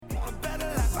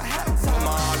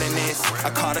I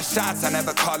call the shots, I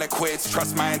never call it quits.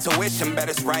 Trust my intuition, bet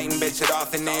it's right and bitch, it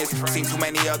often is. Seen too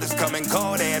many others come and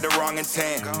go, they had the wrong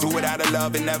intent. Do it out of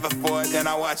love and never for it, then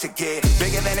I watch it get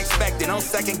bigger than expected. Don't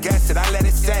second guess it, I let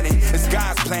it set in. It's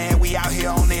God's plan, we out here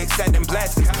only accepting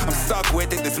blessings. I'm stuck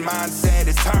with it, this mindset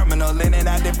is terminal. In and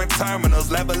out different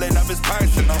terminals, leveling up is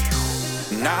personal.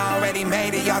 And I already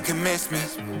made it, y'all can miss me.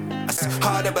 It's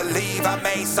hard to believe I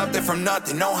made something from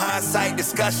nothing. No hindsight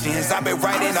discussions, I've been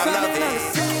writing, I love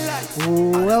it.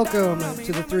 Welcome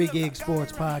to the 3 Gig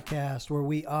Sports Podcast, where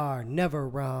we are never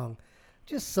wrong,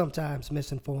 just sometimes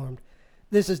misinformed.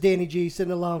 This is Danny G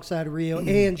sitting alongside Rio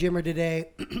and Jimmer today.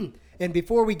 And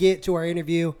before we get to our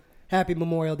interview, happy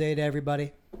Memorial Day to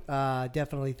everybody.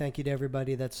 Definitely thank you to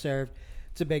everybody that served.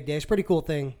 It's a big day. It's a pretty cool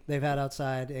thing they've had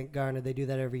outside in Garner. They do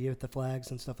that every year with the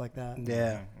flags and stuff like that.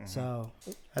 Yeah. So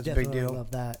that's a big deal.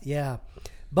 Love that. Yeah.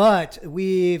 But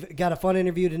we've got a fun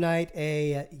interview tonight.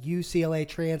 A UCLA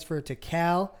transfer to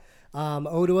Cal.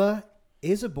 Odua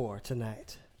Isabor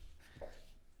tonight.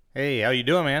 Hey, how you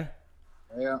doing, man?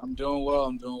 Yeah, I'm doing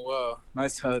well.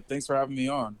 Nice. Thanks for having me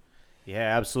on.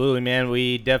 Yeah, absolutely, man.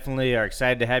 We definitely are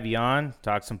excited to have you on,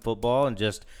 talk some football and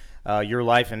just your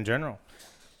life in general.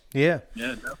 Yeah.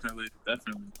 Yeah, definitely.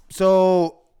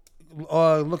 So,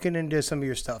 looking into some of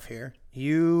your stuff here,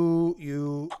 you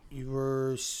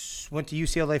went to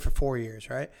UCLA for 4 years,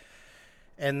 right?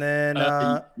 And then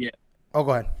yeah. Oh,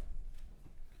 go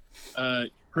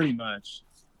ahead. Pretty much.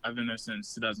 I've been there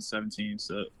since 2017,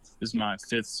 so this is my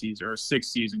 5th season or 6th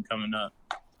season coming up.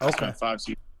 Okay. 5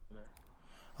 seasons.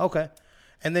 Okay.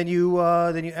 And then you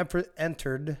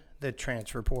entered the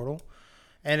transfer portal.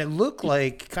 And it looked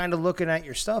like, kind of looking at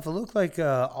your stuff, it looked like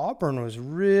Auburn was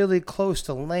really close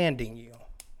to landing you.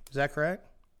 Is that correct?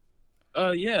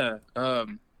 Yeah.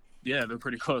 Yeah, they're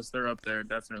pretty close. They're up there,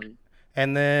 definitely.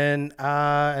 And then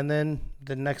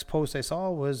the next post I saw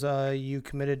was you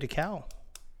committed to Cal.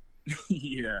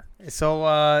 Yeah.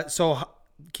 So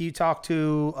can you talk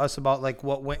to us about like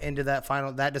what went into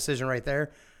that decision right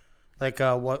there? Like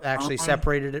what actually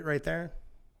separated it right there?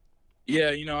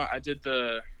 Yeah, I did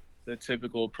the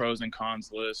typical pros and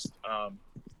cons list. I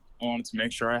wanted to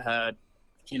make sure I had,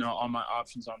 all my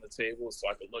options on the table so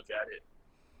I could look at it.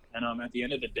 And at the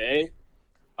end of the day,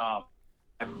 I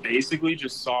basically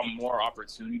just saw more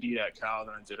opportunity at Cal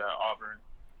than I did at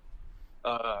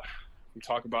Auburn. We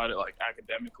talk about it like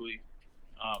academically.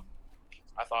 I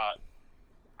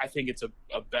think it's a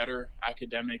better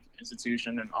academic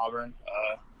institution than Auburn.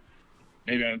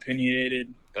 Maybe I'm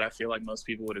opinionated, but I feel like most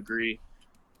people would agree.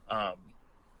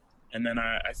 And then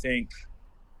I think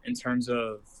in terms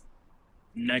of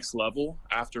next level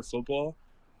after football,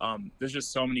 there's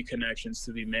just so many connections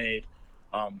to be made,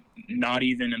 not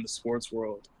even in the sports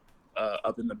world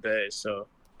up in the Bay. So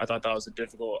I thought that was a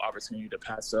difficult opportunity to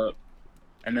pass up.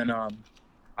 And then I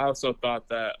also thought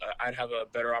that I'd have a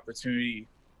better opportunity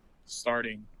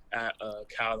starting at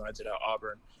Cal than I did at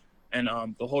Auburn. And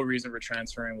the whole reason for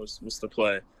transferring was to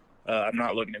play. I'm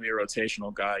not looking to be a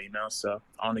rotational guy, so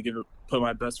I want to put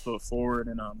my best foot forward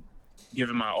and give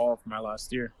it my all for my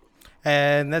last year.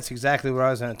 And that's exactly what I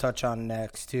was going to touch on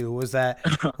next too. Was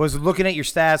looking at your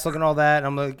stats, looking at all that, and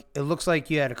I'm like, it looks like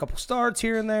you had a couple starts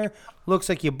here and there. Looks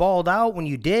like you balled out when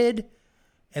you did,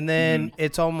 and then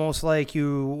it's almost like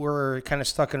you were kind of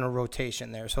stuck in a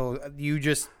rotation there. So you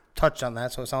just touched on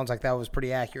that, so it sounds like that was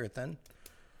pretty accurate then.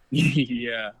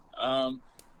 Yeah,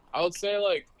 I would say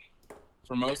like.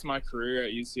 For most of my career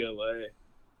at UCLA,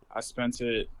 I spent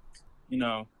it,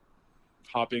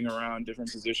 hopping around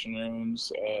different position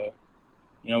rooms.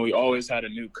 We always had a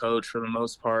new coach for the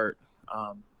most part.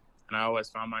 And I always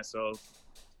found myself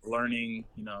learning,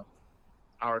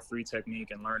 our 3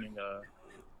 technique and learning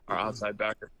our outside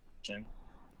backer position.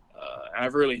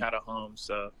 I've really had a home,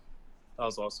 so that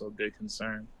was also a big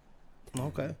concern.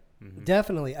 Okay. Mm-hmm.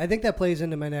 Definitely. I think that plays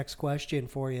into my next question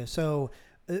for you. So,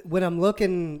 when I'm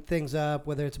looking things up,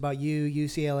 whether it's about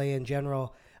UCLA in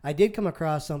general, I did come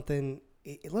across something.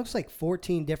 It looks like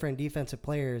 14 different defensive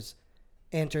players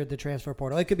entered the transfer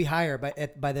portal. It could be higher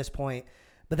by this point,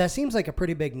 but that seems like a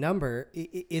pretty big number.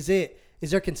 Is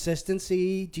there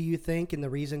consistency, do you think, in the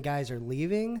reason guys are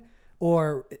leaving?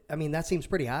 Or, that seems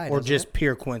pretty high. Or just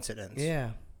pure coincidence?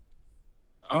 Yeah.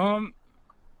 That's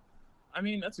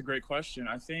a great question.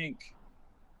 I think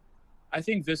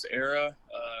this era,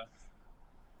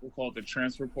 we'll call it the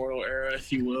transfer portal era,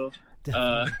 if you will.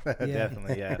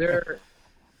 Definitely, yeah.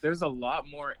 There's a lot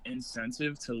more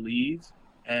incentive to leave,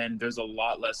 and there's a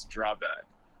lot less drawback.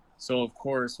 So, of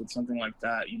course, with something like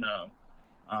that,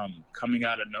 coming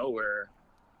out of nowhere,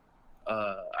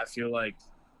 I feel like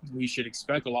we should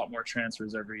expect a lot more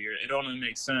transfers every year. It only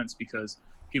makes sense because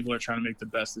people are trying to make the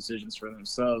best decisions for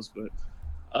themselves. But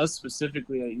us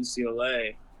specifically at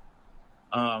UCLA,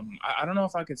 I don't know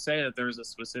if I could say that there's a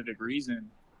specific reason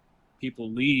people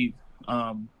leave.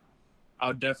 I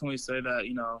would definitely say that,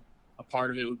 you know, a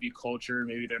part of it would be culture.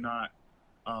 Maybe they're not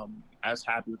as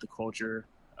happy with the culture.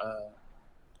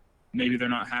 Maybe they're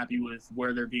not happy with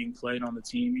where they're being played on the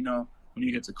team. You know, when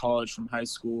you get to college from high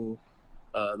school,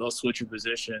 they'll switch your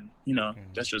position. You know,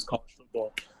 that's just college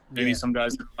football. Maybe some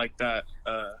guys don't like that.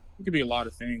 It could be a lot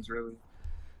of things, really.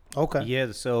 Okay.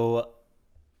 Yeah, so,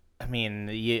 I mean,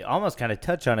 you almost kind of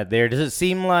touch on it there. Does it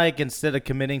seem like instead of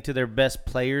committing to their best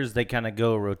players, they kind of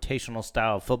go rotational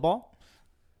style of football?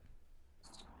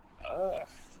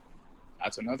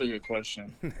 That's another good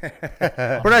question.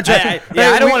 We're not trying.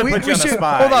 I don't want to put you on the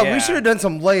spot. Hold on, yeah. we should have done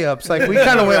some layups. Like we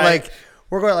kind of went like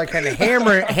we're going like kind of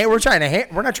hammer. We're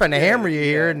not trying to hammer you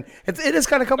here, and it is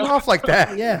kind of coming off like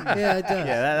that. Yeah, it does.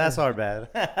 Yeah, that's our bad.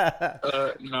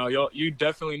 No, you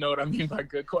definitely know what I mean by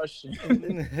good question.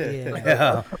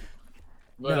 Yeah.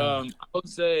 But I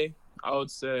would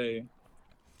say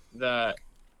that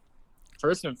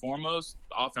first and foremost,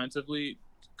 offensively,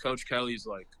 Coach Kelly's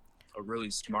like a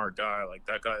really smart guy. Like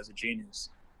that guy is a genius.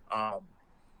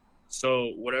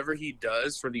 So whatever he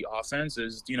does for the offense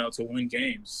is, you know, to win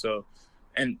games. So,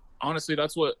 and honestly,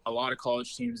 that's what a lot of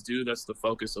college teams do. That's the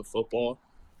focus of football,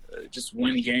 just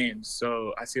win games.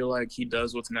 So I feel like he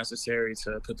does what's necessary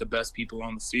to put the best people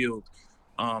on the field.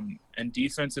 And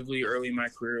defensively, early in my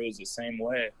career, it was the same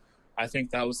way. I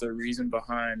think that was the reason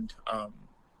behind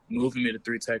moving me to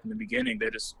 3-Tech in the beginning. They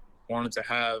just wanted to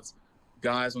have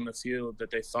guys on the field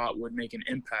that they thought would make an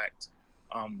impact.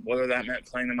 Whether that meant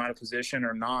playing them out of position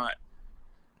or not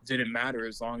didn't matter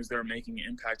as long as they were making an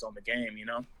impact on the game, you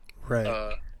know?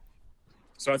 Right.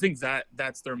 So I think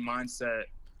that's their mindset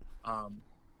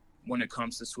when it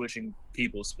comes to switching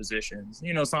people's positions.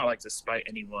 You know, it's not like to spite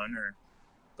anyone,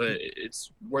 but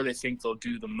it's where they think they'll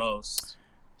do the most.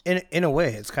 In a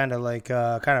way, it's kind of like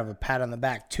kind of a pat on the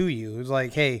back to you. It's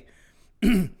like, hey,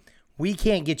 we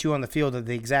can't get you on the field at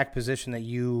the exact position that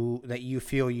you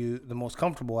feel you the most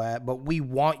comfortable at, but we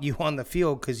want you on the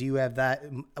field because you have that.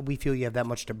 We feel you have that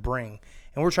much to bring,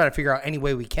 and we're trying to figure out any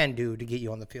way we can do to get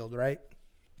you on the field, right?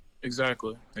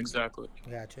 Exactly.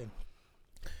 Gotcha.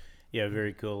 Yeah,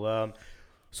 very cool.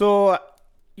 So,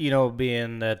 you know,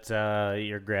 being that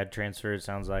your grad transfer, it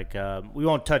sounds like we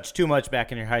won't touch too much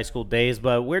back in your high school days,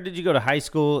 but where did you go to high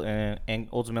school and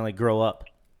ultimately grow up?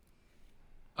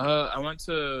 I went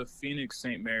to Phoenix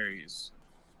St. Mary's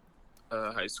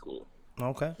High School.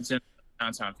 Okay. It's in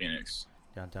downtown Phoenix.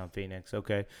 Downtown Phoenix,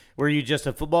 okay. Were you just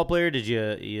a football player? Did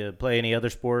you play any other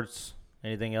sports?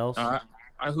 Anything else? I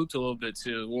hooped a little bit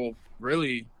too. Well,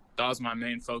 really, that was my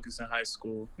main focus in high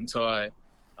school until I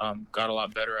got a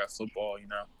lot better at football, you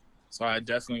know. So I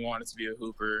definitely wanted to be a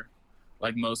hooper,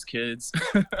 like most kids.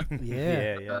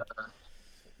 Yeah.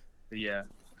 Yeah,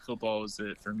 football was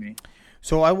it for me.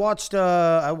 So I watched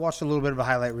a little bit of a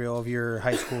highlight reel of your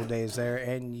high school days there,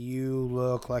 and you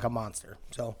look like a monster.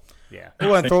 So yeah,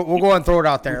 we'll go and throw it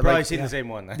out there. We've probably like, seen the same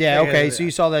one. Then. Yeah, okay. So you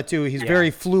saw that too. He's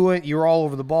very fluent. You were all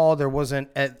over the ball. There wasn't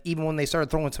even when they started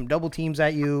throwing some double teams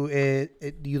at you,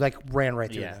 you like ran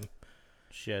right through them.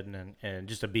 Shedding and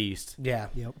just a beast. Yeah,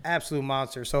 absolute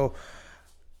monster. So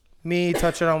me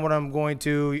touching on what I'm going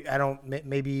to,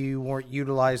 maybe you weren't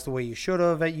utilized the way you should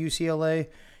have at UCLA.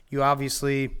 You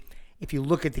obviously, if you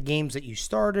look at the games that you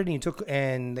started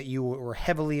and that you were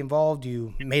heavily involved,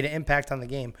 you made an impact on the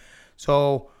game.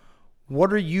 So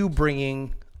what are you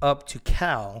bringing up to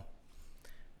Cal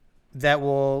that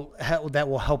will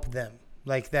help them,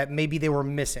 like that maybe they were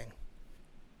missing?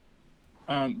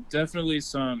 Definitely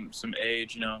some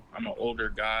age. You know, I'm an older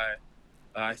guy.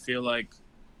 I feel like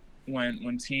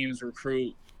when teams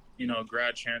recruit, you know,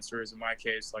 grad transfers, in my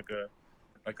case, like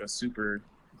a super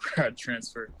grad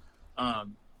transfer,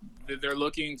 they're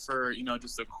looking for, you know,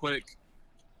 just a quick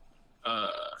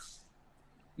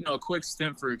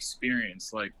stint for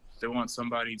experience. Like they want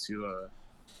somebody to,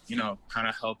 you know, kind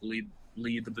of help lead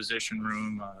the position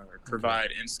room or provide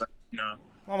insight, you know.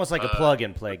 Almost like a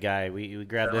plug-and-play guy. We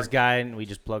grab this guy and we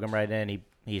just plug him right in.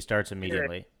 He starts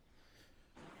immediately.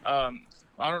 I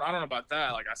don't know about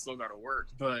that. Like I still got to work,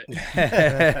 but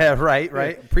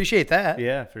right. Appreciate that.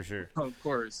 Yeah, for sure. Of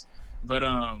course, but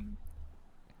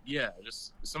yeah,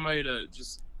 just somebody to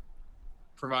just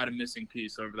provide a missing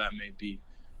piece, whatever that may be.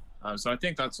 So I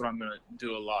think that's what I'm gonna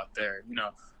do a lot there. You know,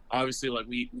 obviously, like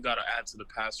we got to add to the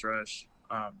pass rush.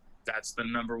 That's the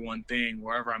number one thing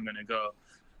wherever I'm gonna go.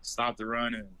 Stop the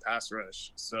run and pass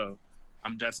rush. So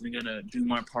I'm definitely going to do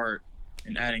my part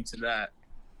in adding to that.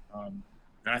 And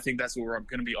I think that's what we're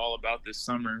going to be all about this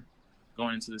summer,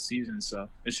 going into the season. So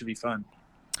it should be fun.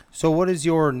 So, what is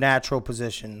your natural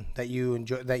position that you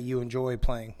enjoy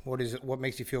playing? What is it? What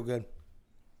makes you feel good?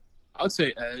 I would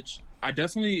say edge. I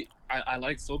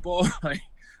like football. I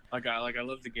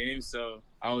love the game. So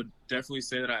I would definitely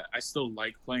say that I still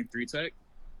like playing 3-tech.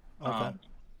 Okay.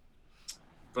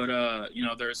 But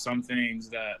there are some things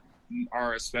that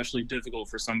are especially difficult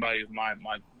for somebody with my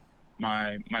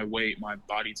weight, my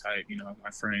body type,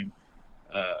 my frame.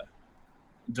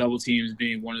 Double teams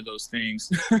being one of those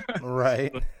things.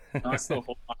 Right. But I still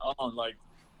hold my own, like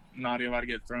not about to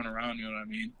get thrown around. You know what I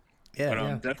mean? Yeah.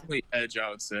 But definitely edge, I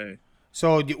would say.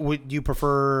 So, do you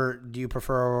prefer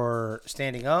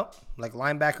standing up, like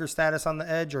linebacker status on the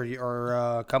edge,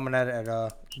 or coming at it at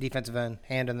a defensive end,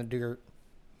 hand in the dirt?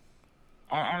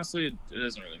 Honestly, it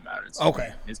doesn't really matter.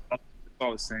 Okay. It's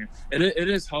all the same. It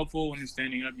is helpful when you're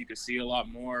standing up. You can see a lot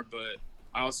more, but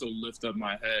I also lift up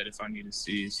my head if I need to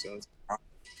see. So.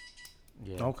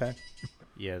 Yeah. Okay.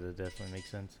 Yeah, that definitely makes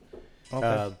sense.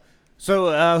 Okay.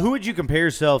 So, who would you compare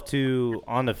yourself to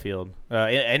on the field?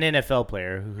 An NFL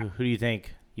player. Who do you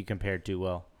think you compared to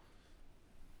well?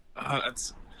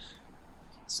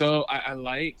 So I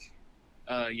like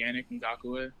Yannick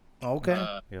Ngakoue.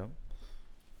 Okay. Yeah.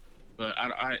 But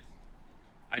I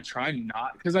try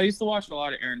not, because I used to watch a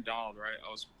lot of Aaron Donald. Right,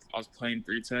 I was playing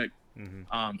 3-tech.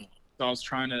 Mm-hmm. So I was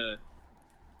trying to,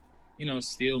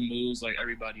 steal moves like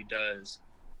everybody does.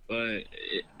 But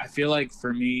I feel like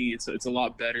for me, it's a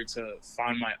lot better to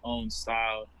find my own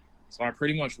style. So I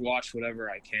pretty much watch whatever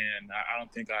I can. I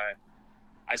don't think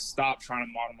I stopped trying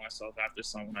to model myself after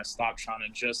someone. I stopped trying to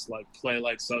just like play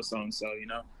like so and so,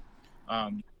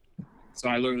 So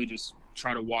I literally just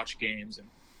try to watch games and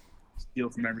steal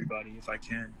from everybody if I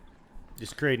can.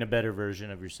 Just creating a better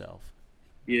version of yourself.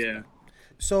 Yeah.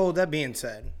 So that being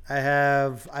said, I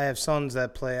have sons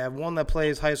that play. I have one that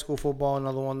plays high school football,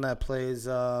 another one that plays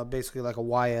basically like a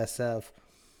YSF.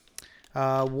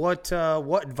 What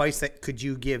advice that could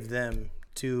you give them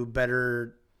to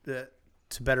better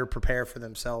prepare for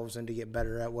themselves and to get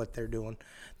better at what they're doing?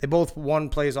 They both, one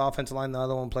plays offensive line, the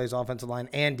other one plays offensive line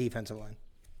and defensive line.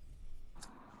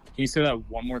 Can you say that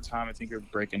one more time? I think you're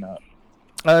breaking up.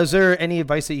 Is there any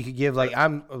advice that you could give,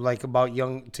 about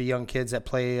young kids that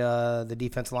play the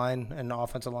defensive line and the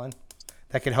offensive line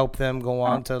that could help them go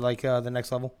on to the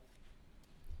next level?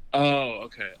 Oh,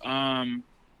 okay. I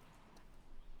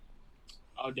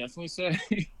would definitely say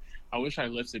I wish I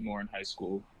lifted more in high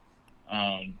school.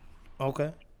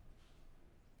 Okay.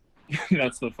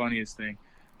 That's the funniest thing.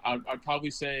 I'd probably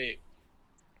say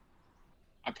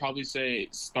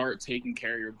start taking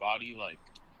care of your body like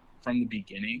from the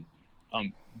beginning.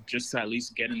 Just to at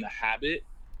least get in the habit,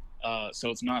 so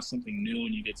it's not something new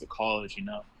when you get to college.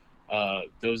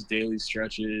 Those daily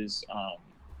stretches,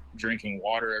 drinking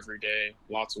water every day,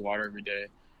 lots of water every day,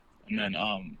 and then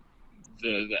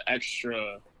the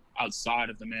extra outside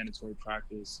of the mandatory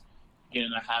practice, get in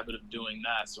the habit of doing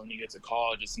that. So when you get to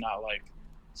college, it's not like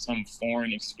some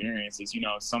foreign experience. It's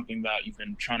something that you've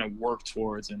been trying to work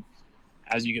towards, and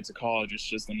as you get to college, it's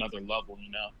just another level.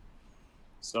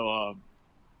 So.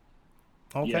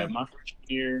 Okay. Yeah, my freshman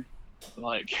year,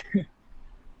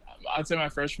 I'd say my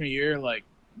freshman year,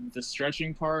 the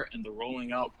stretching part and the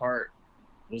rolling out part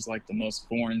was like the most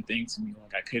foreign thing to me.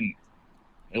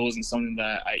 It wasn't something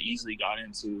that I easily got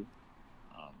into.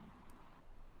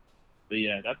 But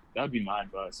yeah, that would be my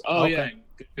advice. Oh okay.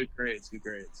 Yeah, good grades.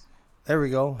 There we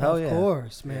go. Hell yeah. Of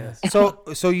course, man.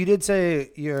 So you did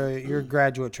say you're a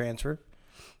graduate transfer.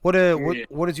 What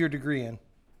is your degree in?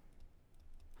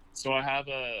 So I have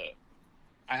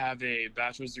a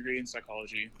bachelor's degree in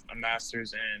psychology, a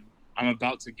master's in. I'm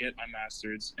about to get my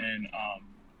master's in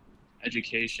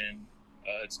education.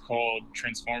 It's called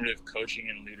Transformative Coaching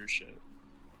and Leadership.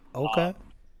 Okay.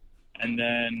 And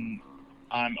then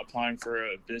I'm applying for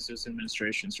a business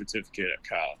administration certificate at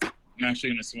Cal. I'm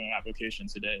actually going to submit an application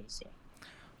today. So.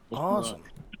 Awesome.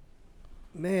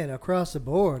 Man, across the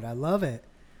board. I love it.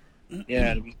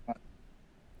 Yeah, it'll be fun.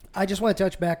 I just want to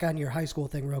touch back on your high school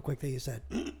thing real quick that you said.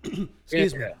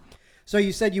 Excuse me. Yeah. So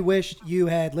you said you wished you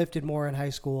had lifted more in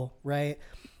high school, right?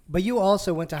 But you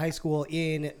also went to high school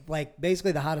in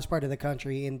basically the hottest part of the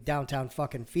country in downtown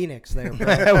fucking Phoenix there,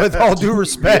 bro. With all due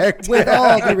respect. With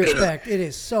all due respect, it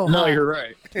is so hot. No, you're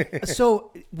right.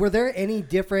 So were there any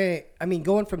different,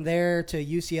 going from there to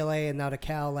UCLA and now to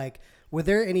Cal, were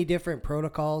there any different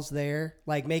protocols there?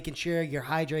 Like making sure you're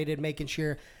hydrated, making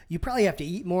sure you probably have to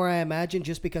eat more, I imagine,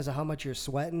 just because of how much you're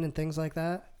sweating and things like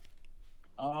that?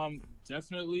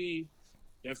 Definitely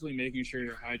making sure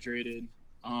you're hydrated.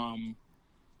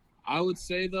 I would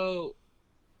say though,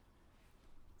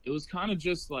 it was kind of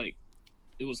just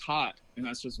it was hot, and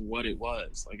that's just what it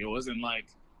was. Like, it wasn't like,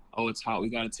 oh, it's hot, we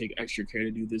got to take extra care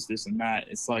to do this and that.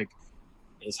 It's like,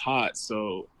 it's hot,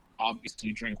 so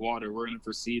obviously drink water. We're gonna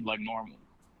proceed like normal.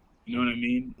 You know what I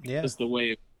mean? Yeah. That's the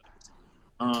way.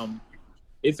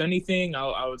 If anything,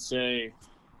 I would say,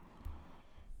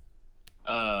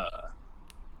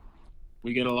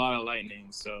 we get a lot of lightning,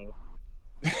 so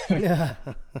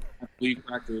we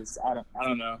practice. I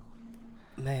don't know.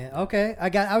 Man, okay.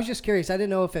 I was just curious. I didn't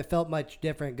know if it felt much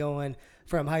different going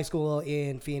from high school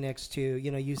in Phoenix to,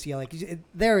 UCLA. 'Cause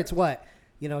there it's what?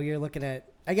 You're looking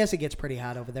at, I guess it gets pretty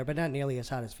hot over there, but not nearly as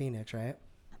hot as Phoenix, right?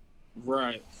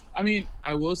 Right. I mean,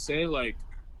 I will say, like,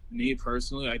 me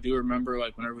personally, I do remember,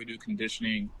 like, whenever we do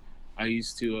conditioning, I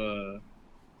used to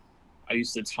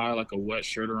tie like a wet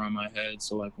shirt around my head,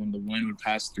 so like when the wind would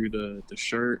pass through the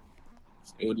shirt,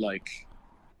 it would like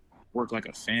work like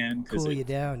a fan. Cool you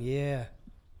down, yeah.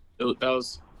 That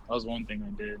was one thing I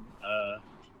did.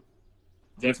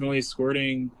 Definitely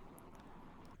squirting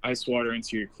ice water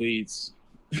into your cleats.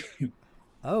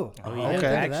 Oh, yeah, okay.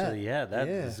 actually, yeah, that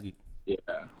Yeah. is Yeah.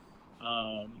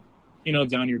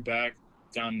 Down your back,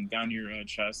 down your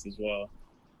chest as well.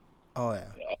 Oh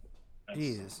yeah. That's-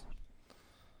 Jesus.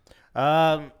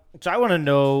 So I want to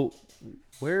know,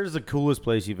 where's the coolest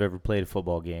place you've ever played a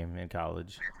football game in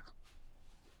college?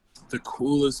 The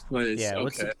coolest place. Yeah, Okay.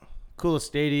 what's the coolest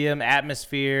stadium,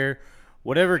 atmosphere,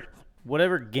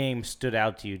 whatever game stood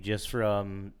out to you just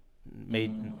from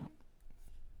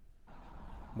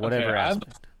whatever Okay,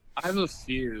 aspect? I have a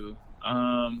few.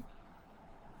 I'm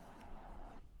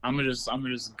gonna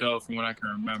just go from what I can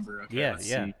remember. Okay, Yeah, let's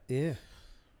yeah. see. Yeah.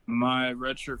 My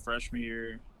redshirt freshman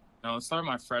year. No, let's start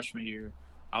my freshman year.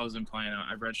 I wasn't playing.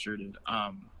 I redshirted.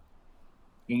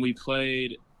 When we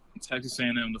played Texas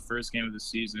A&M the first game of the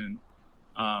season,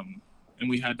 and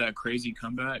we had that crazy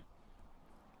comeback.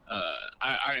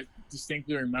 I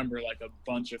distinctly remember like a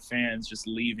bunch of fans just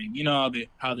leaving. You know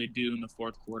how they do in the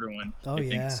fourth quarter when they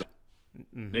think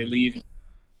they leave,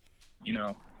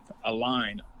 a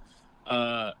line.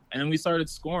 And then we started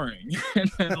scoring,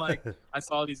 and then like I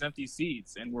saw these empty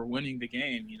seats, and we're winning the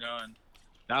game, and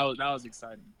that was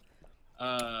exciting.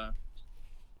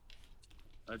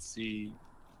 Let's see,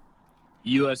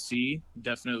 USC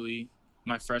definitely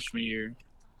my freshman year.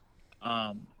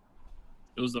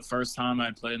 It was the first time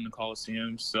I played in the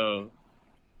Coliseum, so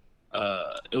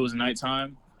it was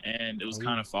nighttime and it was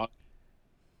kind of foggy,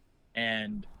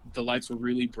 and the lights were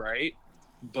really bright,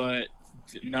 but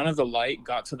none of the light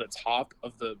got to the top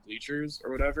of the bleachers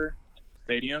or whatever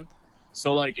stadium.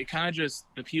 So like it kind of just,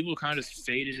 the people kind of just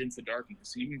faded into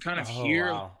darkness. You can kind of hear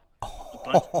a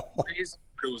bunch of noise,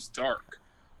 but it was dark,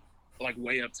 like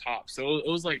way up top. So it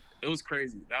was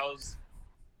crazy. That was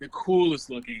the coolest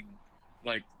looking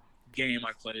like game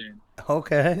I played in.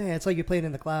 Okay. Yeah, it's like you played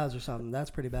in the clouds or something. That's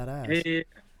pretty badass.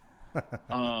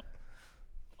 Yeah.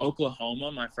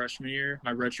 Oklahoma, my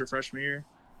redshirt freshman year.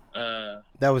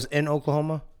 That was in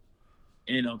Oklahoma.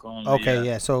 In Oklahoma. Okay,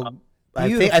 yeah. So I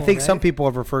beautiful, think some right? people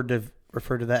have referred to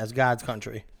that as God's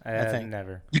country. I think.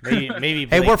 Never. Maybe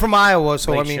Hey, we're from Iowa,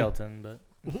 so Blake I mean, Shelton, but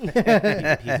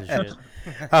piece of shit.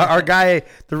 our guy.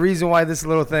 The reason why this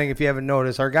little thing, if you haven't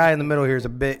noticed, our guy in the middle here is a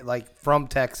bit like from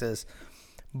Texas,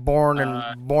 born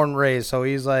and raised. So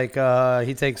he's like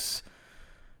he takes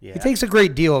a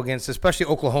great deal against, especially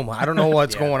Oklahoma. I don't know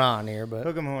what's going on here, but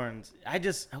Hook 'em horns.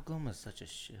 Oklahoma's such a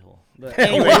shithole. But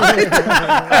anyway,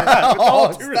 with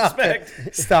all due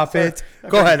respect. Stop it.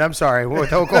 Go ahead. I'm sorry.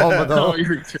 With Oklahoma though. No,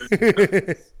 you're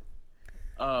good.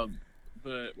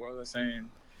 But what was I saying?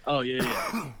 Oh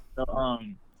yeah. So,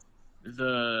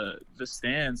 the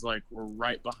stands like were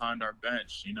right behind our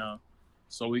bench,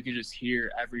 so we could just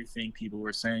hear everything people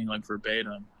were saying like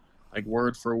verbatim, like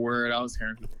word for word. I was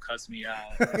hearing people cuss me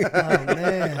out. Oh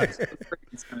man.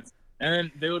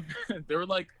 And then they were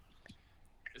like,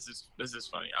 this is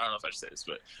funny. I don't know if I should say this,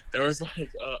 but there was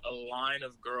like a line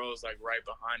of girls like right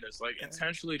behind us, like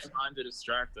intentionally trying to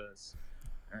distract us.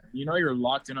 And, you're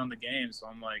locked in on the game, so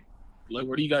I'm like, what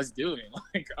are you guys doing?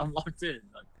 Like, I'm locked in.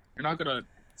 Like, you're not gonna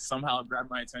somehow grab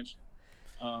my attention.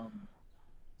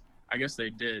 I guess they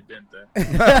did, didn't they?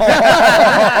 That's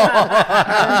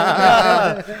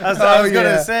what I was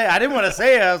gonna say. I didn't want to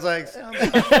say it. I was like,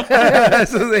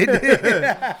 That's what they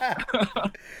did.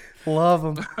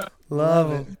 Love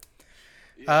them.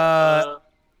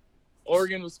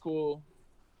 Oregon was cool.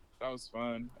 That was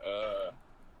fun.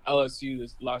 LSU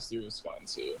this last year was fun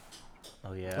too.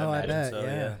 oh yeah. Oh, I imagine bet. so,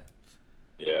 Yeah.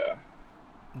 Yeah.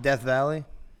 Death Valley.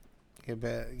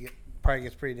 Probably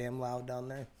gets pretty damn loud down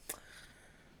there.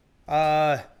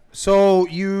 So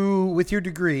you, with your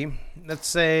degree, let's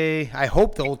say, I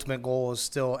hope the ultimate goal is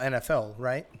still NFL,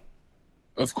 right?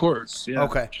 Of course, yeah.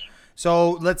 Okay.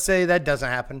 So let's say that doesn't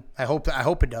happen. I hope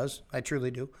it does. I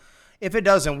truly do. If it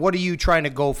doesn't, what are you trying to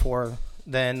go for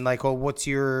then? Like, what's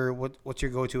your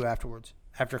go-to afterwards,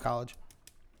 after college?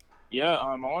 Yeah,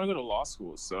 I want to go to law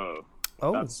school, so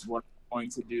that's what I'm going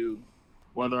to do.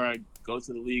 Whether I go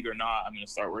to the league or not, I'm going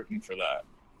to start working for that.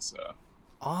 So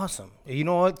awesome. You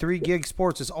know what? 3 Gig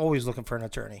Sports is always looking for an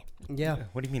attorney. Yeah.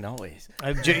 What do you mean always?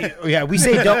 Yeah, we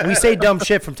say dumb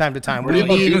shit from time to time. We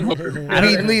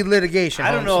need litigation.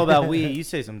 I don't know about we. You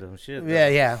say some dumb shit. Though.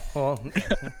 Yeah. Well,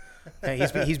 hey,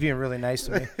 he's being really nice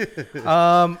to me.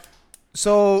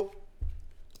 So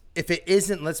if it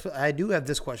isn't, I do have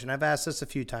this question. I've asked this a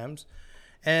few times,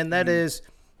 and that is,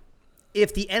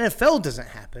 if the NFL doesn't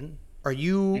happen, are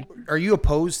you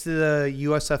opposed to the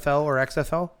USFL or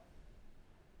XFL?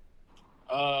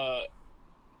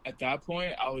 At that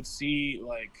point, I would see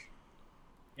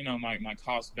my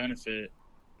cost benefit.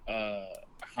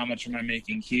 How much am I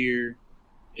making here?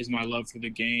 Is my love for the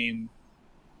game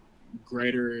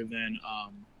greater than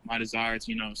my desire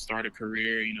to start a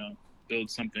career? Build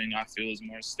something I feel is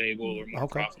more stable or more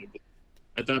profitable.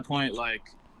 At that point,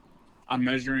 I'm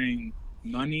measuring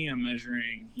money. I'm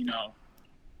measuring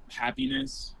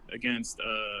happiness against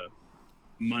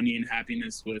money and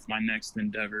happiness with my next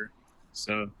endeavor.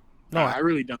 So I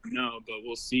really don't know, but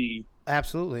we'll see.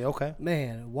 Absolutely. Okay.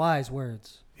 Man, wise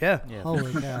words. Yeah.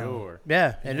 Holy cow. Sure.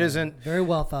 Yeah, it isn't. Very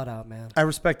well thought out, man. I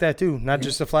respect that too. Not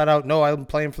just a flat out, no, I'm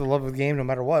playing for the love of the game no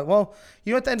matter what. Well,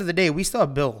 at the end of the day, we still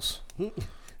have bills.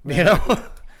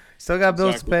 Still got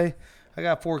bills to pay. I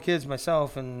got 4 kids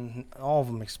myself, and all of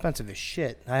them expensive as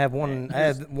shit. I have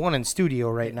one in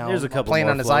studio right now. There's a couple playing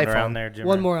more on his floating iPhone. around there, Jimmer.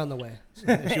 One more on the way.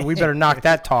 We better knock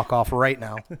that talk off right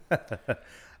now.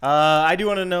 I do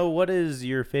want to know, what is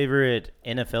your favorite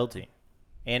NFL team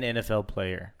and NFL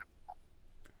player?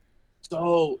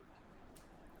 So,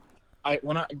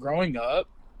 growing up,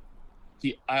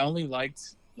 I only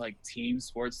liked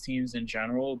sports teams in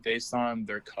general based on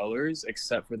their colors,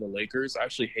 except for the Lakers. I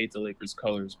actually hate the Lakers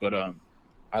colors, but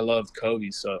I loved Kobe,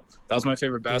 so that was my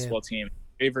favorite basketball team.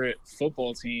 Favorite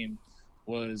football team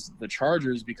was the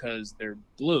Chargers because they're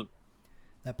blue.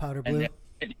 That powder blue.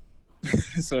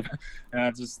 So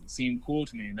that just seemed cool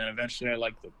to me. And then eventually I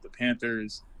liked the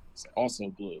Panthers, also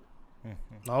blue.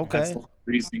 Okay. That's the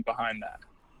reasoning behind that.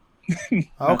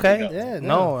 Okay. Yeah,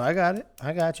 no, I got it.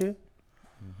 I got you.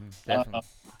 Definitely.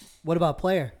 What about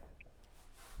player?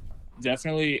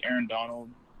 Definitely Aaron Donald.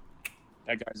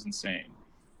 That guy's insane.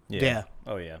 Yeah.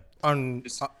 Oh, yeah.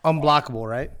 Unblockable,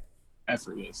 right?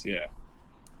 Effortless, yeah.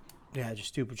 Yeah, just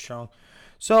stupid strong.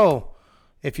 So,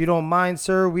 if you don't mind,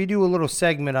 sir, we do a little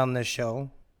segment on this show.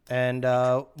 And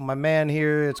my man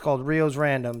here, it's called Rio's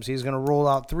Randoms. He's going to roll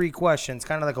out 3 questions,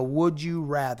 kind of like a would you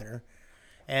rather.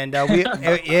 And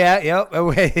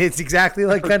it's exactly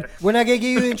like that. We're not going to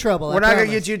get you in trouble. We're not going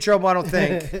to get you in trouble, I don't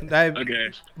think.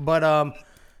 Okay. But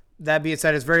that being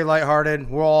said, it's very lighthearted.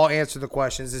 We'll all answer the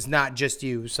questions. It's not just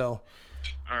you. So,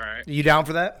 All right. you down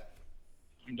for that?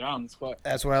 I'm down.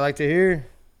 That's what I like to hear.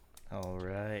 All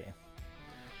right.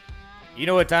 You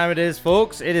know what time it is,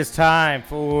 folks? It is time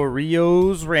for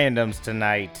Rio's Randoms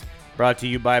tonight. Brought to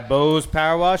you by Bose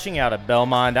Power Washing out of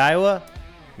Belmont, Iowa.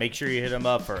 Make sure you hit him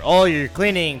up for all your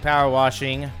cleaning, power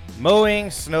washing, mowing,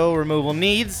 snow removal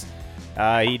needs.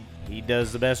 He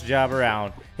does the best job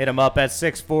around. Hit him up at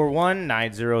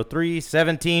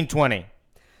 641-903-1720.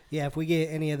 Yeah, if we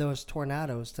get any of those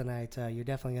tornadoes tonight, you're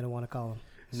definitely going to want to call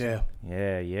them.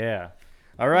 Yeah.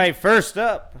 All right, first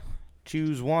up,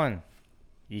 choose one.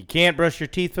 You can't brush your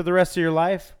teeth for the rest of your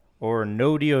life, or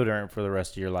no deodorant for the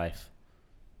rest of your life.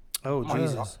 Oh,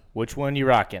 Jesus. Which one you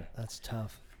rocking? That's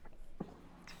tough.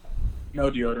 No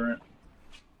deodorant.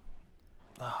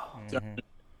 No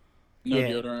Yeah.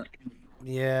 deodorant.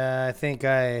 Yeah, I think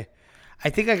I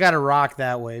got to rock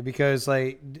that way because,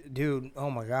 dude, oh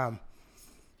my God.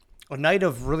 A night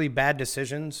of really bad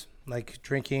decisions, like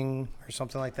drinking or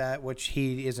something like that, which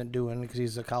he isn't doing because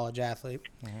he's a college athlete.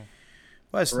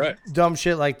 Well, it's dumb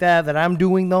shit like that I'm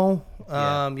doing, though.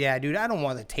 Yeah, dude, I don't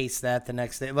want to taste that the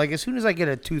next day. Like, as soon as I get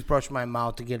a toothbrush in my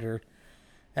mouth to get her,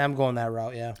 I'm going that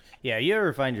route, yeah. Yeah, you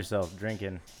ever find yourself drunk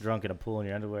in a pool in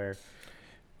your underwear?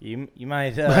 You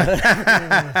might. Maybe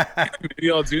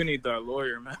y'all do need that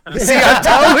lawyer, man. See,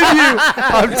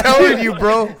 I'm telling you,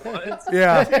 bro.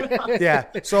 Yeah.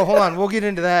 So hold on, we'll get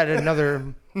into that in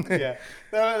another. Yeah.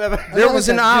 There was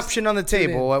an option on the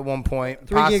table at one point.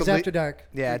 3 gigs after dark.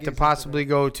 Yeah, 3 to gigs possibly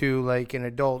go to like an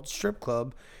adult strip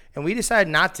club, and we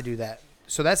decided not to do that.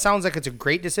 So that sounds like it's a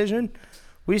great decision.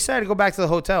 We decided to go back to the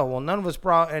hotel. Well, none of us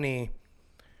brought any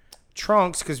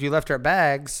trunks because we left our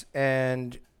bags,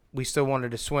 and we still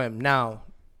wanted to swim. Now,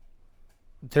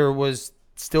 there was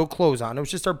still clothes on. It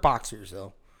was just our boxers,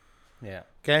 though. Yeah.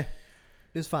 Okay?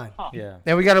 It was fine. Yeah.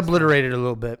 And we got obliterated a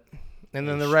little bit. And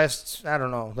then the rest, I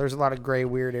don't know. There's a lot of gray,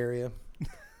 weird area.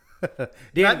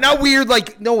 Not weird,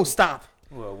 like, no, stop.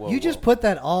 Whoa, You just put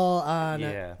that all on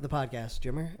Yeah. the podcast,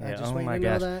 Jimmer. I Yeah, just oh want my you to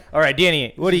know gosh. that. All right,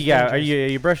 Danny, what do you got? Are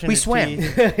you brushing We your swam.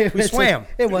 teeth? We swam.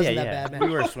 It wasn't Yeah, that bad, We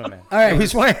man. were swimming. All right. We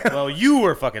swam. Well, you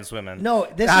were fucking swimming. No,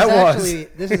 this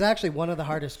is actually one of the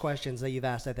hardest questions that you've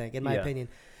asked, I think, in my Yeah. opinion.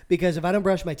 Because if I don't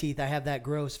brush my teeth, I have that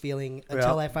gross feeling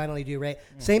until I finally do, right?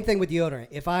 Same thing with deodorant.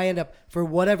 If I end up, for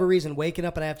whatever reason, waking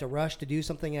up and I have to rush to do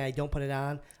something and I don't put it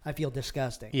on, I feel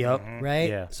disgusting. Yep. Right?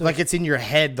 Yeah. So Like it's in your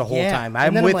head the whole yeah. time. And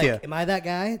I'm then with like, you. Am I that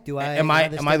guy? Am I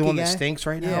the one that guy? stinks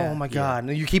right now? Yeah. Oh my god!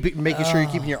 You keep making sure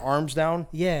you're keeping your arms down.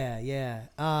 Yeah.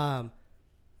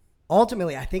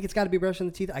 Ultimately, I think it's got to be brushing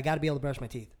the teeth. I got to be able to brush my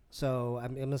teeth. So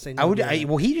I'm gonna say no.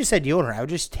 Well, he just said deodorant. I would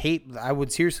just tape. I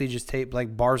would seriously just tape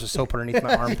like bars of soap underneath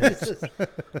my armpits.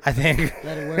 I think.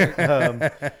 Let it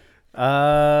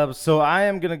work. So I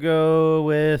am gonna go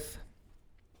with.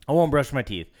 I won't brush my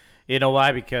teeth. You know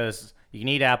why? Because you can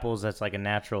eat apples. That's like a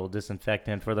natural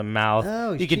disinfectant for the mouth.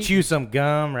 Oh, you can cheating. chew some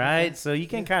gum, right? So you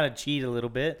can kind of cheat a little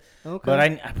bit. Okay. But I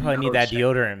probably need that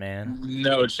deodorant, man.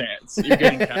 No chance. You're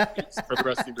getting cavities for the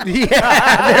rest of your life.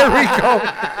 Yeah,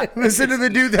 there we go. Listen to the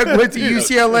dude that went to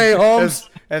UCLA, Holmes.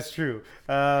 That's true.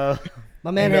 My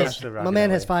man Maybe has that's the my man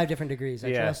rocket has way. 5 different degrees. I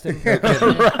Yeah. trust him. Like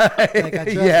I trust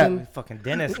Yeah. him. Fucking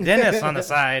Dennis on the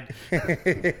side.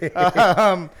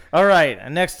 All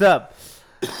right, next up.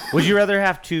 Would you rather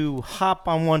have to hop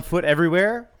on one foot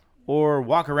everywhere or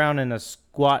walk around in a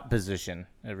squat position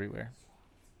everywhere?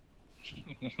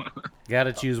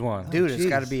 Gotta choose one. Dude, it's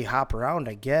got to jeez. be hop around,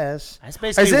 I guess. That's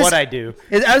basically Is this- what I do.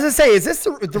 I was gonna say, is this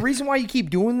the reason why you keep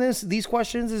doing these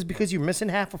questions? Is because you're missing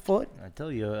half a foot? I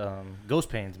tell you, ghost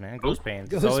pains, man. Ghost pains.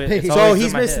 Ghost It's pains. it's So always in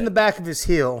he's my missing head. the back of his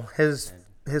heel. His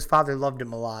father loved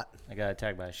him a lot. I got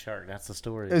attacked by a shark. That's the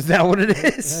story. Is that what it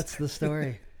is? That's the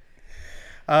story.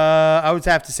 I would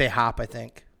have to say hop. I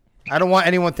think. I don't want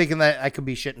anyone thinking that I could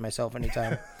be shitting myself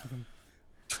anytime.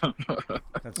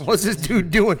 What's this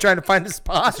dude doing? Trying to find a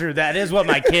spot? True. That is what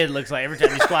my kid looks like every time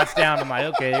he squats down. I'm like,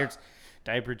 okay, here's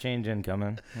diaper change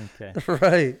incoming. Okay.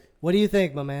 Right. What do you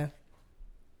think, my man?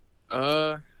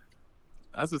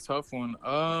 That's a tough one.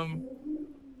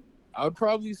 I would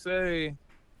probably say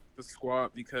the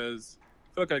squat because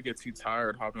I feel like I get too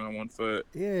tired hopping on one foot,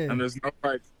 Yeah. and there's no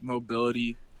like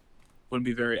mobility. Wouldn't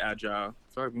be very agile. I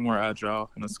feel like I'd be more agile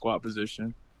in a squat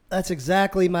position. That's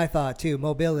exactly my thought too.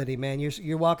 Mobility, man.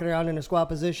 You're walking around in a squat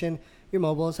position. You're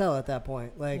mobile as hell at that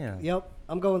point. Like, Yeah. yep,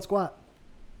 I'm going squat.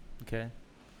 Okay.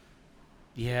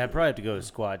 Yeah, I'd probably have to go to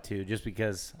squat too, just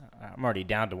because I'm already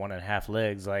down to 1.5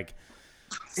 legs. Like,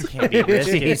 can't be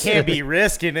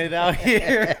risking it out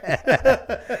here.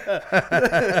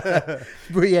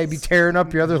 But yeah, be tearing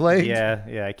up your other leg.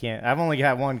 Yeah, I can't. I've only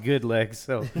got one good leg,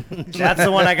 so that's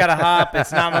the one I gotta hop.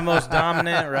 It's not my most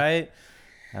dominant, right?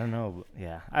 I don't know. But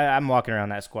yeah, I'm walking around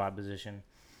that squat position.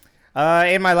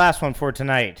 And my last one for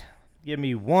tonight. Give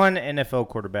me one NFL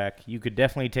quarterback you could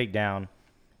definitely take down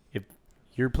if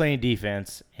you're playing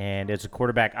defense and it's a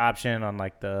quarterback option on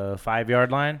like the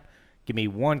 5-yard line. Give me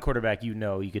one quarterback you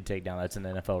could take down that's in the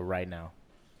NFL right now.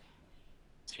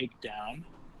 Take down.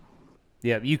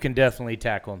 Yeah, you can definitely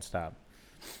tackle and stop.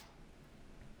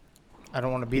 I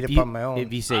don't want to beat If up you- on my own.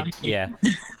 If you say,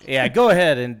 yeah, go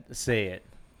ahead and say it.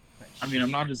 I mean,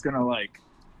 I'm not just gonna like.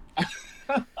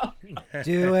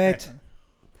 Do it.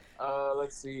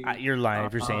 Let's see. You're lying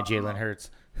if you're saying Jalen Hurts.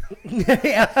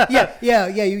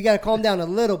 yeah. You got to calm down a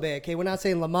little bit. Okay, we're not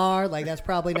saying Lamar. Like that's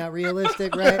probably not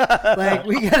realistic, right? Like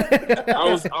we got.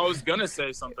 I was gonna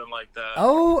say something like that.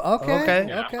 Oh, okay. Okay.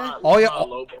 Yeah, Okay. I'm not, Oh, yeah. I'm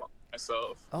not lowballing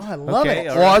myself. Oh, I love Okay, it.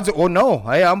 all Well, no,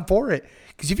 I'm for it.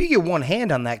 Because if you get one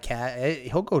hand on that cat,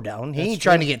 he'll go down. He ain't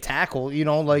trying to get tackled,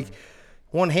 like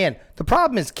one hand. The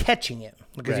problem is catching it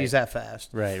because Right. he's that fast.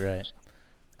 Right.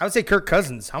 I would say Kirk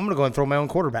Cousins. I'm going to go and throw my own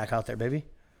quarterback out there, baby.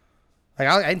 Like,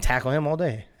 I can tackle him all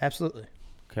day. Absolutely.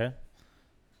 Okay.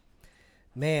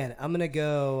 Man, I'm gonna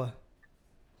go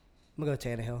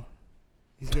Tannehill.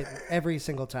 He's getting every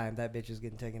single time that bitch is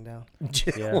getting taken down.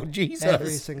 Yeah. Oh, Jesus. Every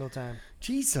single time.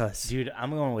 Jesus. Dude,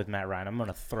 I'm going with Matt Ryan. I'm going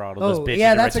to throttle Oh, this bitch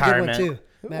yeah, into that's retirement. a good one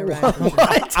too. Matt Ryan. for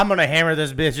sure. I'm going to hammer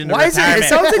this bitch into Why is it? retirement. It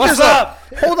sounds like What's there's up?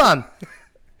 Hold on.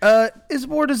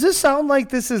 Isbor, does this sound like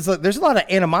this is like, there's a lot of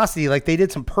animosity, like they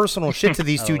did some personal shit to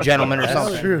these two gentlemen or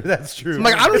something? That's true. I'm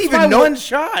like, I don't It's even my know- one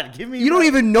shot. Give me You don't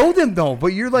even know them though, but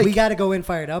you're like, We got to go in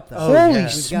fired up though. holy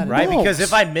We've smokes. gotta- right because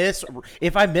if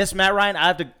I miss Matt Ryan, I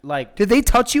have to like Did they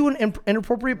touch you in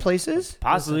inappropriate places?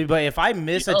 possibly. But if I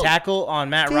miss a tackle on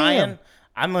Matt Damn. Ryan,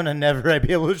 I'm gonna never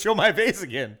be able to show my face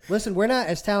again. Listen, we're not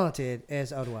as talented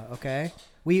as Ottawa, okay?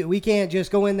 We can't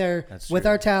just go in there with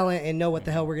our talent and know what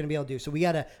the hell we're going to be able to do. So we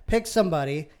got to pick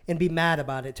somebody and be mad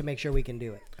about it to make sure we can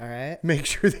do it, all right? Make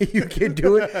sure that you can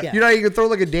do it. Yeah. You're not even going to throw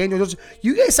like a Daniel Jones.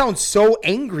 You guys sound so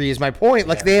angry is my point.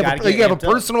 Like they have you have a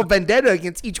personal vendetta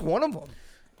against each one of them.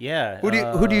 Yeah. Who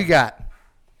do you got?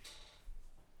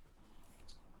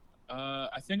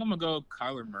 I think I'm gonna go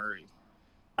Kyler Murray.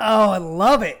 Oh, I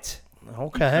love it.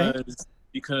 Okay.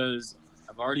 Because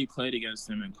I've already played against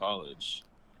him in college,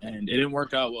 and it didn't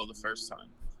work out well the first time.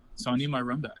 So I need my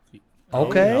run back.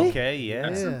 Okay. Okay. Yeah.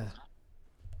 Yeah.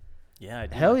 Yeah. I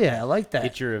do. Hell yeah, I like that.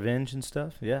 Get your revenge and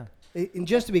stuff. Yeah. And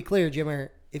just to be clear, Jimmer,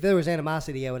 if there was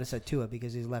animosity, I would have said Tua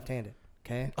because he's left-handed,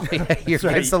 okay? You're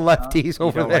against the lefties You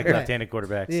over don't like there. left-handed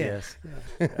quarterbacks. Yeah.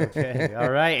 Yes. Okay. All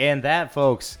right. And that,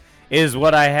 folks, is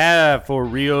what I have for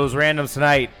Rio's Randoms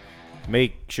tonight.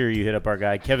 Make sure you hit up our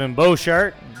guy, Kevin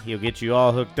Beauchart. He'll get you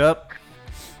all hooked up.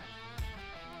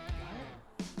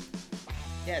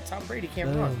 Yeah, Tom Brady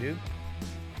can't run, dude.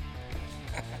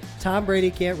 Tom Brady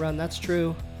can't run. That's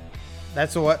true.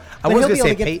 That's what I But was he'll gonna be say.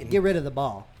 able to Peyton. get rid of the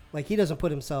ball. Like, he doesn't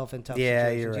put himself in tough Yeah,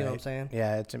 situations. you're right. You know what I'm saying?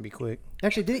 Yeah, it's gonna be quick.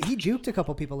 Actually, he juked a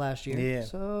couple people last year. Yeah.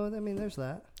 So, I mean, there's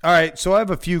that. All right, so I have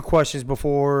a few questions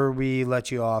before we let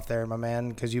you off there, my man,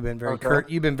 because you've been very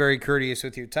you've been very courteous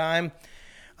with your time.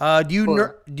 Do you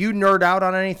nerd out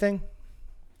on anything?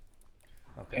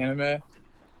 Anime.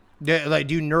 Do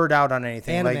you nerd out on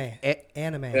anything? Anime. Like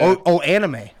Anime.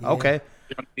 anime. Yeah. Okay.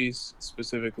 One Piece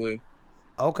specifically.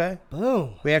 Okay.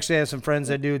 Boom. We actually have some friends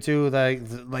that do too. Like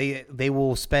they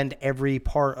will spend every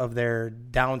part of their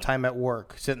downtime at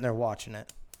work sitting there watching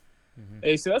it.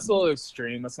 Hey, so that's a little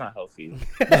extreme. That's not healthy.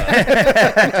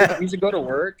 You should go to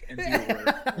work and do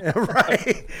your work.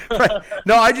 right.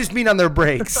 No, I just mean on their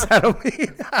breaks. I don't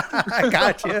mean. I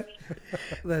got you.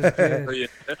 That's But good. yeah,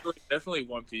 definitely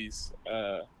One Piece.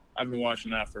 I've been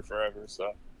watching that for forever.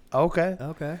 So Okay.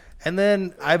 Okay. And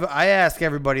then I ask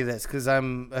everybody this because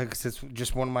it's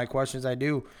just one of my questions I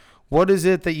do. What is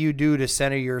it that you do to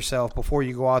center yourself before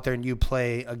you go out there and you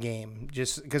play a game?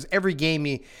 Just because every game,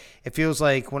 it feels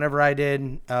like whenever I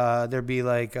did, there'd be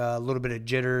like a little bit of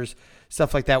jitters,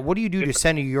 stuff like that. What do you do to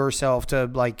center yourself to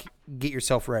like get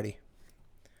yourself ready?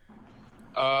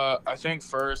 I think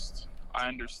first I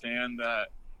understand that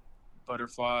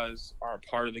butterflies are a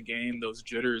part of the game. Those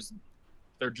jitters,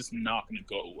 they're just not going to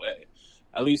go away.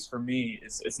 At least for me,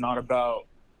 it's not about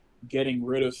getting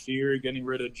rid of fear, getting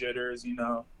rid of jitters, you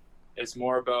know. It's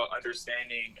more about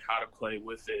understanding how to play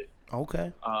with it. Okay.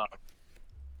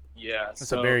 Yeah.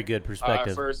 That's a very good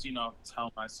perspective. First,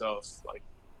 tell myself, like,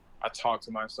 I talk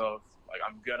to myself, like,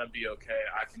 I'm going to be okay.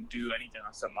 I can do anything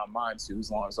I set my mind to as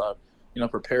long as I've,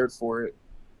 prepared for it.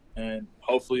 And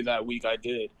hopefully that week I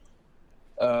did.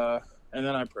 And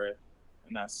then I pray.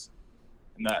 And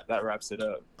that wraps it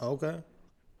up. Okay.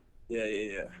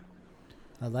 Yeah.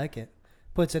 I like it.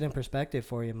 Puts it in perspective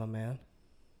for you, my man.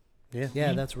 Yeah.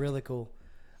 Yeah, that's really cool.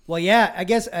 Well, yeah, I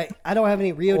guess I don't have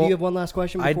any. Rio, do you have one last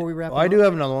question before we wrap up? I do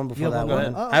have another one before You have that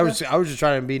one? one. Oh, I okay. was just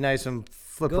trying to be nice and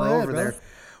flip Go her ahead, over bro.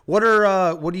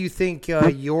 there. What do you think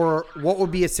what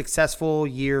would be a successful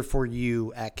year for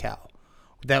you at Cal?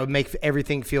 That would make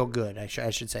everything feel good. I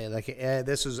should say like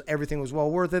everything was well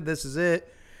worth it. This is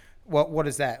it. What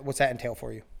is that? What's that entail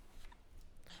for you?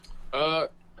 Sorry,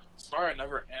 I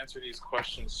never answer these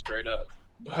questions straight up,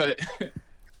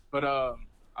 but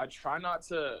I try not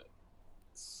to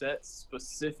set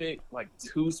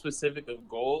too specific of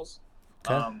goals,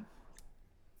 Okay.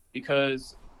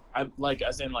 because I like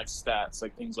as in like stats,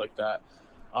 like things like that,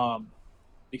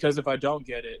 because if I don't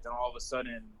get it, then all of a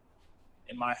sudden,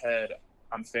 in my head,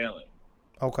 I'm failing,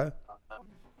 Okay.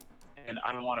 and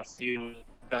I don't want to feel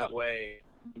that way.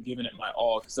 I'm giving it my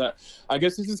all because I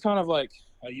guess this is kind of like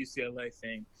a UCLA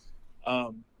thing.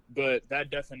 But that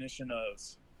definition of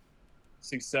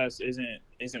success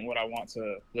isn't what I want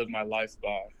to live my life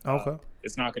by. Okay.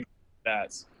 It's not going to be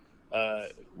stats.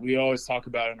 We always talk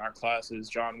about in our classes,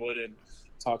 John Wooden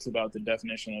talks about the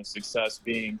definition of success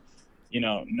being,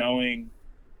 knowing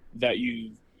that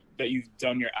you've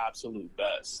done your absolute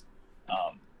best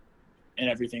in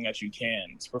everything that you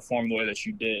can to perform the way that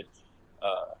you did,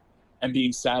 and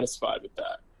being satisfied with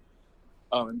that.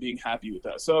 And being happy with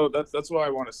that. So that's why I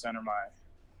want to center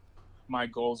my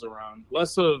goals around.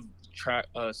 Less of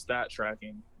stat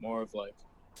tracking, more of like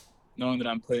knowing that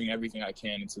I'm putting everything I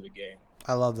can into the game.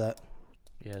 I love that.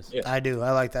 Yes. Yeah. I do.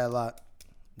 I like that a lot.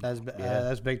 That's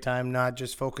big time. Not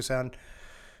just focus on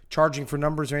charging for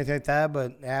numbers or anything like that,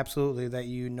 but absolutely that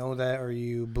you know that or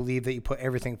you believe that you put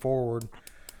everything forward.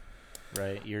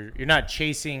 right? You're not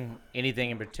chasing anything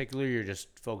in particular. You're just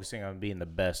focusing on being the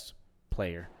best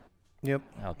player Yep.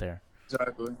 out there.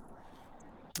 Exactly.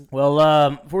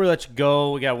 Well, before we let you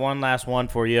go, we got one last one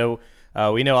for you.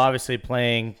 We know obviously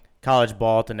playing college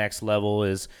ball at the next level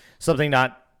is something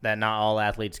that not all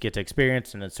athletes get to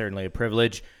experience, and it's certainly a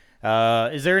privilege.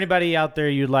 Is there anybody out there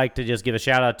you'd like to just give a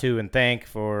shout out to and thank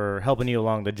for helping you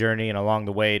along the journey and along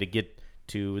the way to get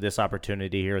to this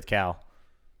opportunity here with Cal?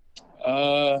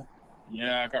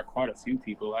 Yeah, I got quite a few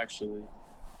people actually.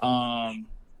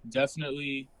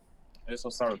 Definitely, I guess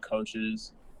I'll start with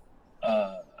coaches.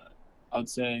 I'd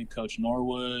say Coach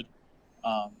Norwood,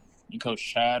 and Coach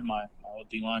Chad, my old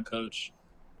D-line coach.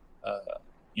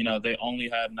 They only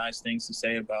had nice things to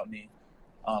say about me,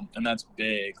 and that's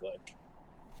big.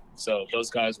 So those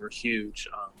guys were huge,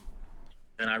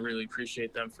 and I really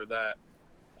appreciate them for that.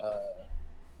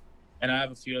 And I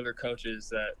have a few other coaches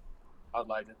that I'd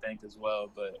like to thank as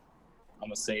well, but I'm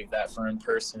gonna save that for in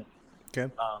person. Okay.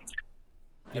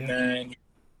 And then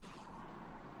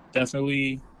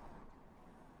definitely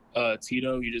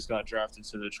Tito, he just got drafted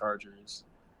to the Chargers.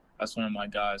 That's one of my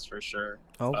guys for sure.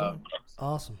 Okay.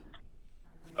 Awesome.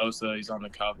 Osa, he's on the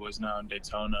Cowboys now in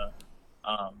Daytona.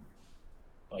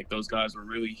 Those guys were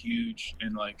really huge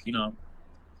and I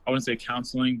wouldn't say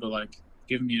counseling, but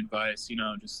giving me advice,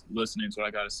 just listening to what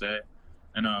I got to say.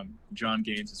 And John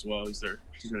Gaines as well. He's their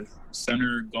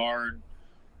center, guard,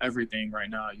 everything right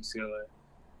now at UCLA.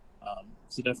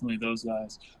 So definitely those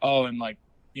guys. Oh, and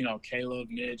Caleb,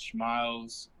 Mitch,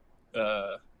 Miles,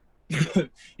 they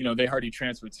already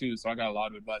transferred too, so I got a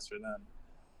lot of advice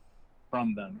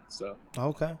from them. So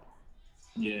Okay.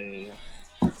 yeah,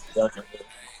 definitely.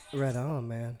 Right on,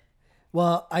 man.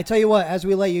 Well, I tell you what, as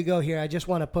we let you go here, I just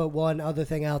want to put one other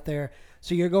thing out there.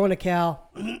 So you're going to Cal.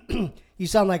 You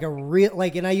sound like a real,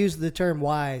 and I use the term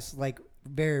wise,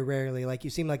 very rarely. You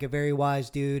seem like a very wise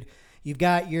dude. You've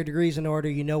got your degrees in order.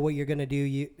 You know what you're going to do.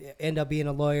 You end up being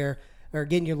a lawyer or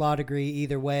getting your law degree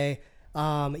either way.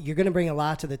 You're going to bring a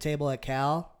lot to the table at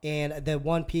Cal. And the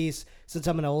one piece, since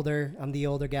I'm the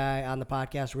older guy on the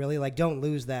podcast, really, don't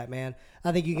lose that, man.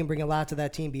 I think you can bring a lot to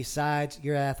that team besides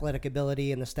your athletic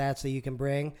ability and the stats that you can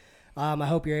bring. I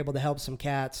hope you're able to help some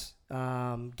cats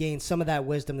gain some of that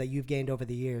wisdom that you've gained over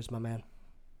the years, my man.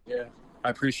 Yeah, I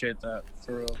appreciate that,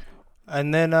 for real.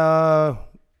 And then,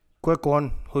 quick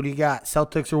one. Who do you got?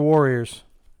 Celtics or Warriors?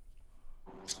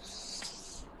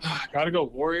 Gotta go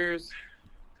Warriors,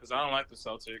 because I don't like the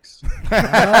Celtics.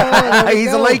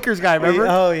 He's a Lakers guy, remember?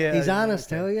 Oh, yeah. He's honest,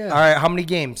 hell yeah. All right, how many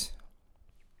games?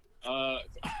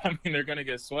 They're gonna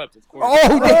get swept, of course.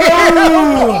 Oh,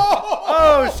 damn!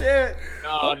 Oh, shit. No.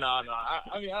 I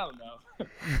don't know.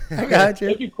 I got you.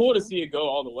 It'd be cool to see it go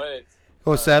all the way.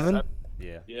 Oh, 7?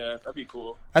 Yeah. Yeah, that'd be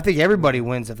cool. I think everybody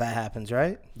wins if that happens,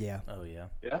 right? Yeah. Oh, yeah.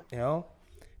 Yeah. You know?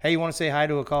 Hey, you want to say hi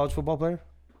to a college football player?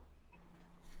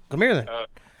 Come here then.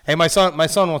 Hey, my son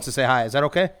wants to say hi. Is that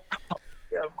okay?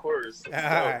 Yeah, of course. All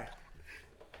right.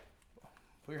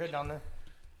 Put your head down there.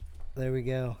 There we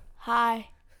go. Hi.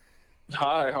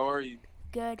 Hi, how are you?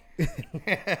 Good.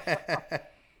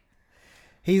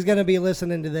 He's going to be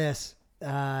listening to this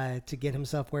to get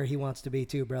himself where he wants to be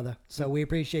too, brother. So we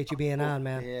appreciate you being on,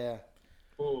 man. Yeah.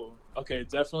 Cool. Okay,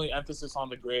 definitely emphasis on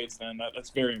the grades then. That's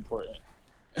very important.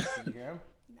 Did you hear him?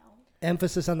 No.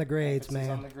 Emphasis on the grades, Emphasis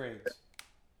man. on the grades.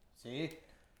 See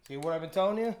what I've been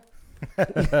telling you?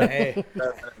 Hey,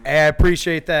 I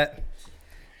appreciate that.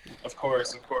 Of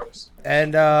course.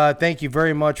 And thank you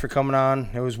very much for coming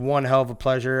on. It was one hell of a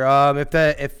pleasure.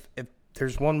 If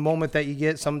there's one moment that you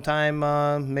get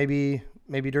sometime, maybe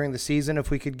during the season, if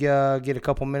we could get a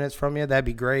couple minutes from you, that'd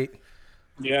be great.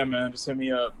 Yeah, man. Just hit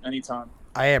me up anytime.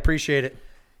 I appreciate it.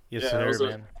 Yes, Yeah, sir, also,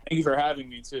 man. Thank you for having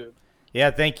me, too.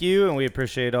 Yeah, thank you, and we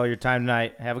appreciate all your time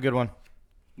tonight. Have a good one.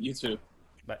 You too.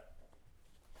 Bye.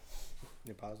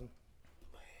 You're pausing?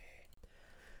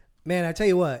 Man, I tell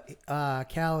you what,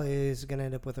 Cal is going to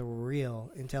end up with a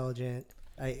real intelligent,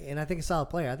 and I think a solid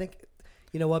player. I think,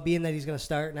 being that he's going to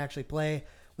start and actually play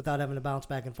without having to bounce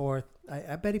back and forth,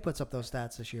 I bet he puts up those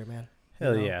stats this year, man.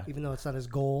 Hell yeah. Even though it's not his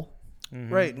goal.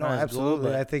 Mm-hmm. Right. No, Not his goal,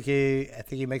 absolutely. but I think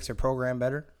he makes their program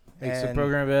better. makes the And-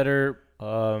 program better.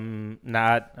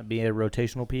 Not be a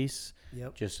rotational piece,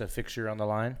 Yep. just a fixture on the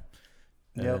line.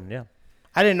 Yep. And, yeah.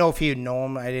 I didn't know if he'd know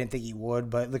him. I didn't think he would.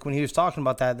 But when he was talking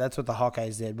about that, that's what the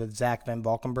Hawkeyes did with Zach Van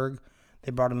Valkenburg.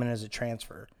 They brought him in as a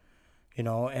transfer,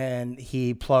 and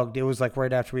he plugged. It was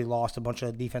right after we lost a bunch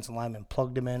of defensive linemen,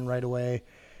 plugged him in right away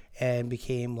and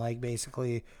became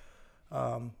basically,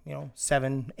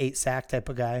 7-8 sack type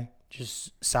of guy.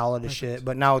 Just solid as shit.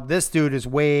 But now this dude is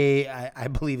I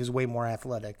believe is way more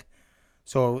athletic.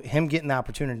 So him getting the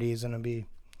opportunity is going to be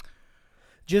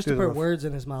Just to through the put roof. words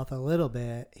in his mouth a little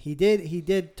bit, he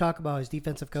did talk about his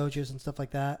defensive coaches and stuff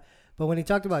like that. But when he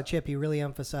talked about Chip, he really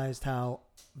emphasized how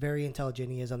very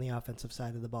intelligent he is on the offensive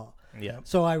side of the ball. Yeah.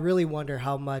 So I really wonder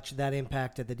how much that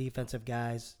impacted the defensive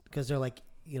guys because they're like,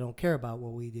 you don't care about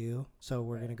what we do, so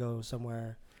we're gonna go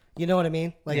somewhere. You know what I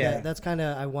mean? Like Yeah. that's kind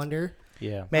of I wonder.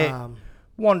 Yeah.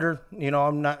 Wonder,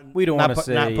 I'm not. We don't not wanna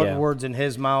say, not putting yeah. words in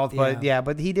his mouth, but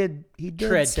but he did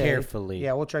Tread say, carefully.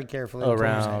 Yeah, we'll tread carefully in closing.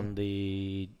 Around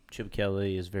the Chip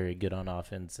Kelly is very good on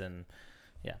offense, and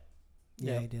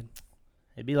Yeah, he did.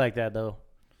 it'd be like that though.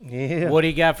 Yeah. What do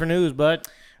you got for news, bud?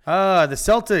 The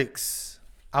Celtics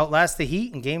outlast the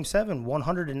Heat in Game 7,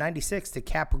 196 to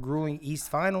cap a grueling East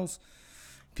Finals.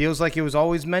 Feels like it was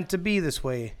always meant to be this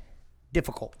way.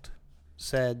 Difficult,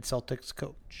 said Celtics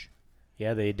coach.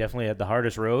 Yeah, they definitely had the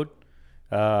hardest road.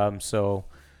 So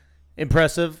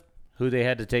impressive who they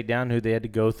had to take down, who they had to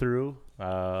go through.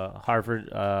 Harvard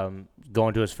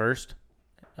going to his first.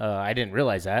 I didn't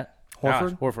realize that.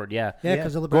 Horford? Gosh, Horford, yeah. Yeah,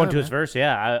 because of LeBron. Going to his man. first,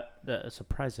 yeah.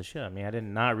 Surprised the shit. I mean, I did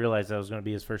not realize that was going to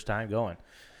be his first time going.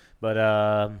 But,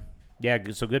 yeah,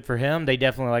 so good for him. They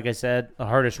definitely, like I said, the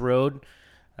hardest road.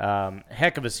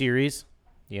 Heck of a series.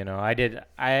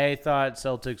 I thought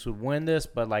Celtics would win this,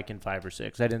 but like in 5 or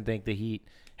 6. I didn't think the Heat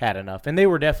had enough. And they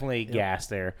were definitely gassed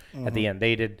there at the end.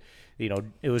 They did,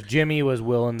 it was Jimmy was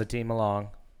willing the team along.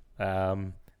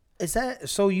 Is that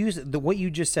so? What you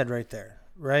just said right there,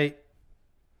 right?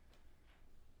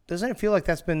 Doesn't it feel like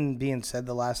that's been being said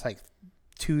the last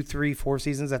 2, 3, 4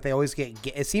 seasons that they always get?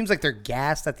 It seems like they're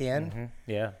gassed at the end. Mm-hmm.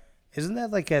 Yeah. Isn't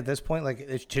that at this point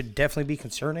it should definitely be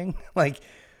concerning? Are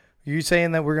you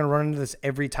saying that we're gonna run into this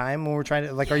every time when we're trying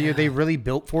to are they really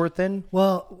built for it then?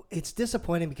 Well, it's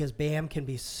disappointing because Bam can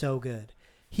be so good.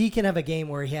 He can have a game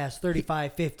where he has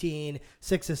 35, 15,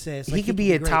 6 assists. He could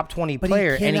be a great, top 20 but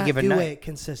player he any cannot given do night. it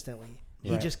consistently.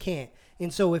 He Right. just can't.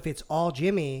 And so if it's all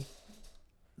Jimmy,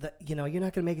 you're not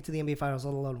going to make it to the NBA Finals,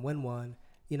 let alone win one.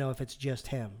 If it's just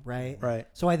him, right? Right.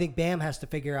 So I think Bam has to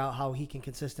figure out how he can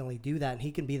consistently do that, and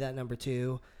he can be that number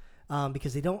 2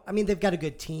 because they don't. I mean, they've got a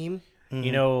good team.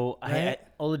 Right?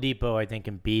 Oladipo, I think,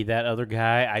 can be that other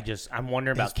guy. I'm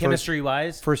wondering about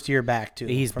chemistry-wise. First year back too.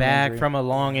 He's from back injury. from a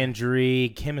long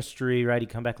injury. Chemistry, right? He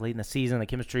come back late in the season. The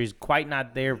chemistry is quite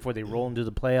not there before they roll into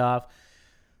the playoff.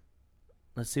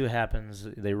 Let's see what happens.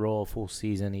 They roll a full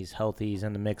season. He's healthy. He's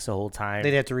in the mix the whole time.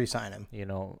 They'd have to re-sign him.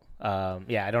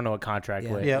 I don't know what contract.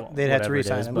 Yeah. They'd have to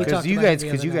re-sign him We because talked you about him guys the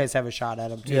other night. guys have a shot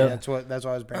at him too. Yeah. That's what I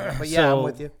was bringing up. But So, I'm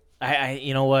with you.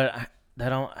 You know what?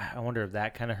 I wonder if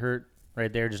that kind of hurt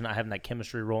right there, just not having that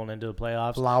chemistry rolling into the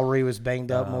playoffs. Lowry was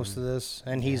banged up most of this,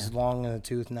 and he's long in the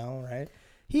tooth now, right?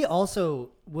 He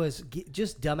also was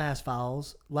just dumbass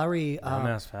fouls. Lowry,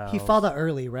 Dumbass fouls. he fouled out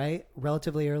early, right?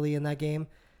 Relatively early in that game.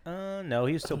 No,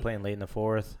 he was still playing late in the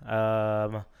fourth.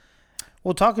 Well,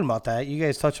 talking about that, you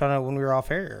guys touched on it when we were off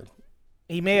air.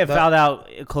 He may have fouled out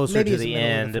closer Maybe to it's the middle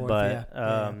of the end, fourth, but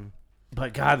yeah.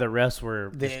 but God, the refs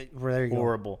were There you go.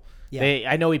 horrible. Yeah.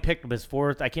 I know he picked up his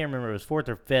fourth. I can't remember if it was fourth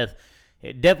or fifth.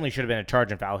 It definitely should have been a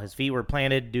charging foul. His feet were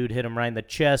planted. Dude hit him right in the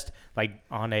chest, like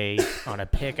on a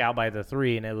pick out by the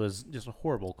 3, and it was just a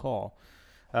horrible call.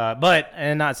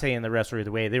 And not saying the refs were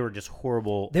either way. They were just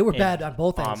horrible. They were bad on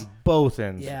both ends. On both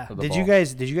ends. Yeah. of the Did ball.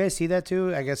 you guys see that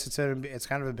too? I guess it's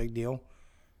kind of a big deal.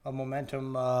 A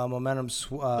momentum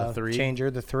The 3? changer.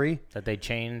 The 3 that they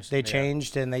changed? they Yeah.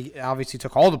 changed, and they obviously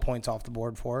took all the points off the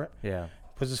board for it. Yeah.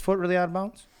 Was his foot really out of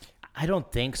bounds? I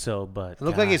don't think so, but It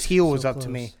looked like his heel was up to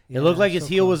me. It looked like his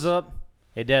heel was up.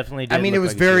 It definitely did. I mean, it look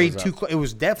was like his heel very was too. up. It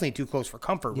was definitely too close for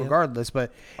comfort, Yep. regardless.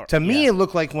 But to me, yeah. it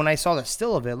looked like when I saw the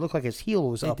still of it, it looked like his heel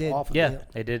was up did. off of Yeah, it.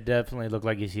 it did definitely look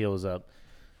like his heel was up.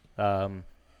 So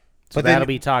But that'll then-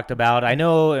 be talked about. I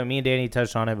know me and Danny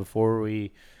touched on it before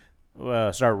we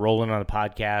start rolling on the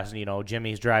podcast.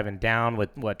 Jimmy's driving down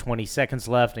with 20 seconds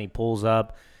left, and he pulls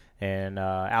up, and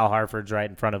Al Harford's right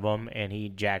in front of him, and he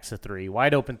jacks a 3,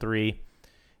 wide open 3,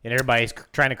 and everybody's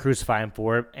trying to crucify him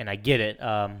for it, and I get it.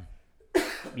 And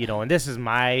this is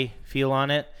my feel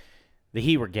on it. The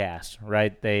Heat were gassed,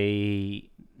 right?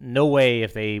 No way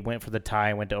if they went for the tie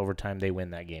and went to overtime, they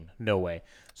win that game. No way.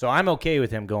 So I'm okay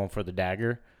with him going for the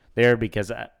dagger there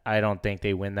because I don't think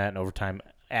they win that in overtime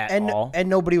at all. And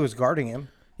nobody was guarding him.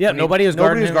 Yeah, I mean, nobody was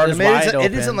guarding him. It was wide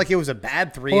It isn't open. like it was a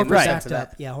bad 3 in Horford the sense backed of up.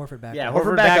 that. Yeah, Horford backed Yeah, up.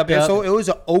 Horford back up, so it was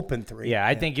an open 3. Yeah,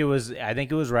 I think it was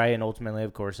right, and ultimately,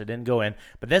 of course, it didn't go in.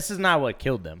 But this is not what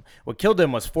killed them. What killed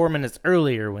them was 4 minutes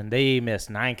earlier when they missed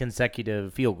 9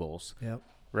 consecutive field goals. Yep.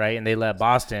 Right, and they let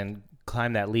Boston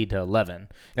climb that lead to 11.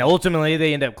 Now, ultimately,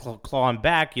 they end up clawing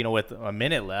back. With a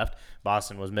minute left,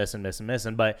 Boston was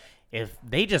missing. But if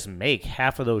they just make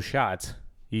half of those shots,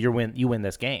 you win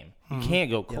this game. You can't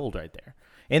go cold right there.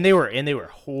 And they were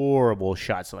horrible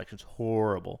shot selections,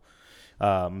 horrible.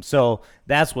 So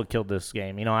that's what killed this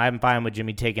game. I'm fine with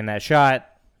Jimmy taking that shot.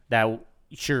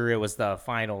 Sure, it was the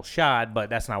final shot, but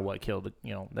that's not what killed.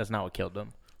 That's not what killed them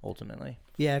ultimately.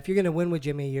 Yeah, if you're gonna win with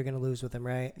Jimmy, you're gonna lose with him,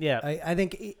 right? Yeah. I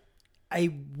think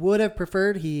I would have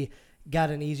preferred he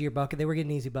got an easier bucket. They were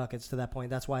getting easy buckets to that point.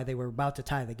 That's why they were about to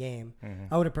tie the game.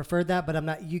 I would have preferred that, but I'm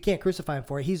not. You can't crucify him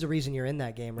for it. He's the reason you're in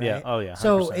that game, right? Yeah. Oh yeah. 100%.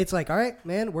 So it's like, all right,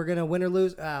 man, we're gonna win or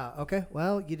lose. Okay.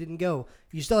 Well, you didn't go.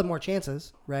 You still had more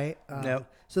chances, right? Yep.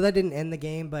 So that didn't end the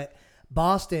game, but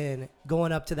Boston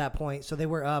going up to that point. So they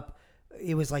were up.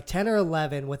 It was like 10 or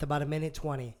 11 with about a minute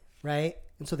 20, right?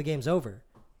 And so the game's over.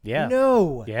 Yeah.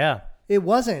 No. Yeah. It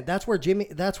wasn't. That's where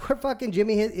fucking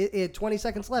Jimmy hit it 20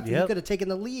 seconds left. Yep. He could have taken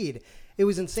the lead. It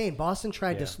was insane. Boston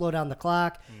tried to slow down the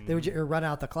clock. They were or run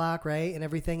out the clock, right? And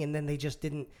everything. And then they just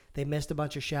didn't. They missed a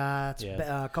bunch of shots,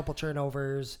 a couple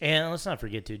turnovers. And let's not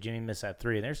forget, too, Jimmy missed that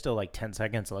 3. There's still like 10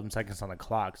 seconds, 11 seconds on the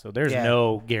clock. So there's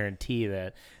no guarantee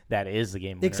that is the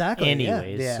game winner. Exactly.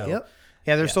 Anyways. Yeah. So, Yep.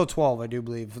 Yeah, there's still 12, I do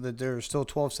believe. There's still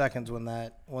 12 seconds when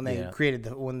they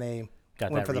created when they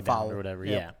got went that for the rebound foul or whatever.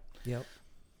 Yep. Yep.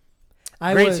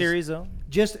 Great series, though.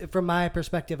 Just from my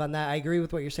perspective on that, I agree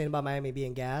with what you're saying about Miami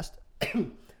being gassed.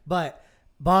 But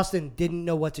Boston didn't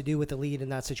know what to do with the lead in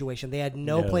that situation. They had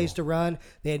no place to run.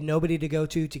 They had nobody to go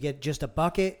to get just a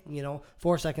bucket.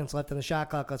 4 seconds left in the shot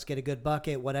clock. Let's get a good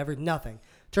bucket, whatever. Nothing.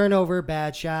 Turnover,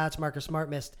 bad shots. Marcus Smart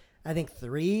missed, I think,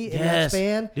 3 in that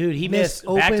span. Dude, he missed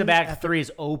back-to-back threes,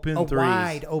 open threes.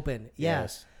 Wide open. Yeah.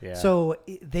 Yes. Yeah. So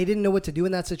they didn't know what to do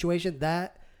in that situation.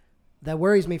 That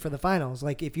worries me for the finals.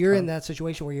 Like, if you're in that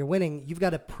situation where you're winning, you've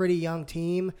got a pretty young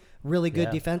team, really good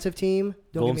defensive team.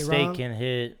 Don't Golden get me State wrong. can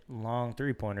hit long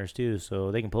three-pointers, too,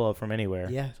 so they can pull up from anywhere.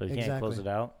 Yeah, so you can't close it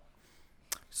out.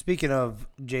 Speaking of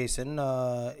Jason,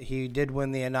 he did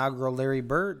win the inaugural Larry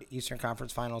Bird Eastern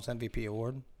Conference Finals MVP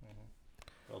award.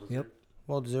 Yep.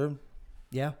 Well deserved.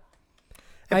 Yeah.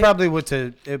 It probably would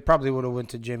have went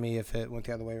to Jimmy if it went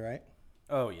the other way, right?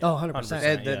 Oh, yeah. Oh,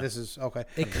 100%. Yeah. This is okay.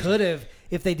 It could have,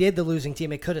 if they did the losing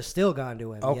team, it could have still gone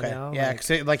to him. Okay. You know? Yeah,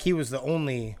 because he was the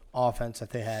only offense that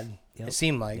they had. Yep. It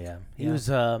seemed like. Yeah. He Yeah. was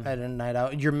Had a night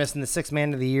out. You're missing the sixth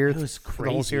man of the year. It was for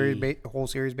the whole series, crazy. whole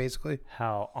series basically.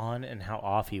 how on and how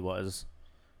off he was,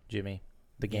 Jimmy.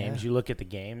 The games. Yeah. You look at the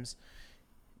games,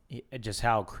 just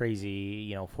how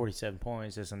crazy, 47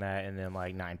 points, this and that, and then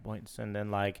like 9 points, and then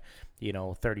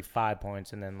 35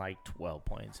 points, and then 12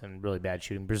 points, and really bad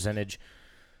shooting percentage.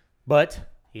 But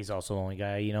he's also the only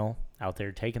guy, out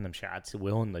there taking them shots,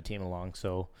 willing the team along.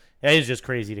 So it was just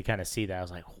crazy to kind of see that. I was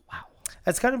like, wow.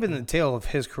 That's kind of been the tale of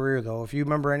his career, though. If you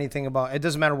remember anything about it,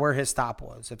 doesn't matter where his stop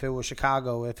was. If it was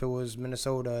Chicago, if it was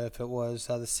Minnesota, if it was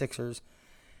the Sixers,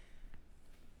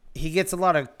 he gets a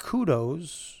lot of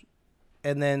kudos,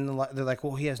 and then they're like,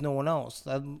 well, he has no one else.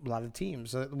 A lot of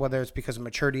teams, whether it's because of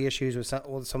maturity issues with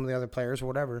some of the other players or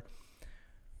whatever.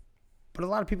 But a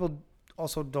lot of people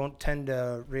also don't tend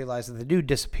to realize that the dude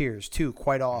disappears, too,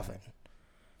 quite often.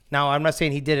 Now, I'm not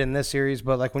saying he did in this series,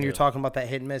 but when you're talking about that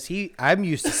hit and miss, I'm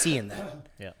used to seeing that.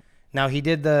 Yeah. Now, he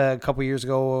did a couple years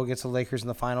ago against the Lakers in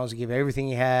the finals. He gave everything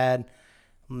he had.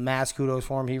 Mass kudos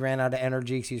for him. He ran out of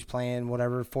energy because he was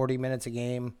playing, 40 minutes a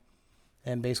game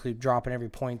and basically dropping every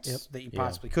point that you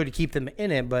possibly could to keep them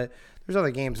in it. But there's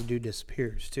other games the dude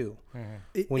disappears, too,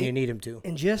 when you need him to.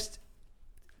 And just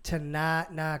to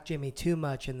not knock Jimmy too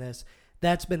much in this,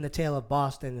 that's been the tale of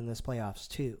Boston in this playoffs,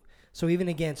 too. So even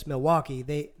against Milwaukee,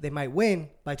 they might win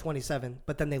by 27,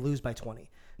 but then they lose by 20.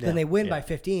 Then they win by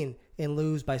 15 and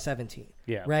lose by 17.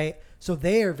 Yeah. Right? So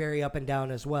they are very up and down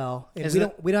as well. And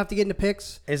we don't have to get into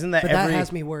picks. Isn't that but that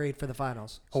has me worried for the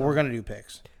finals. Oh, we're going to do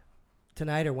picks.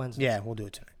 Tonight or Wednesday? Yeah, we'll do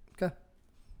it tonight. Okay.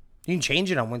 You can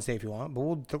change it on Wednesday if you want, but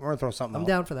we're going to throw something I'm out.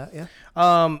 down for that, yeah.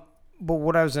 But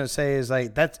what I was going to say is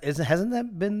hasn't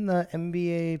that been the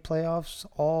NBA playoffs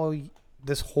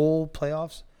this whole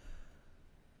playoffs?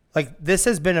 This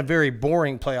has been a very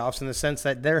boring playoffs in the sense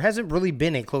that there hasn't really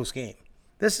been a close game.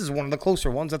 This is one of the closer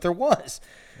ones that there was.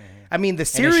 I mean, the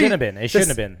series... And it shouldn't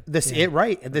have been.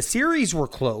 Right. The series were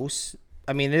close.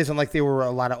 I mean, it isn't like there were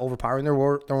a lot of overpowering. There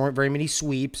weren't very many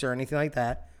sweeps or anything like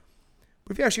that.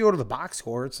 But if you actually go to the box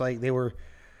score, it's like they were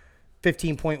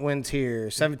 15-point wins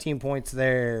here, 17 points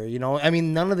there. I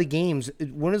mean, none of the games...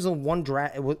 When is the one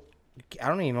draft... I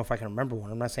don't even know if I can remember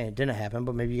one. I'm not saying it didn't happen,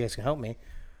 but maybe you guys can help me.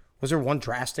 Was there one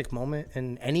drastic moment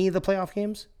in any of the playoff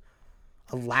games?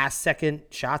 A last-second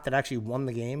shot that actually won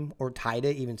the game or tied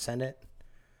it, even sent it?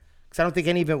 Because I don't think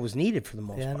any of it was needed for the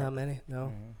most part. Yeah, not many,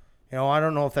 no. I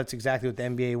don't know if that's exactly what the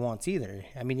NBA wants either.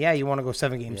 I mean, yeah, you want to go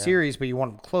 7-game series, but you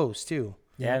want them close, too.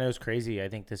 Yeah, and it was crazy. I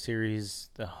think the series,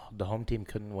 the home team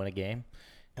couldn't win a game.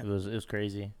 It was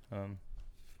crazy.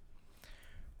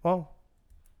 Well,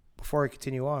 before I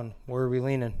continue on, where are we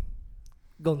leaning?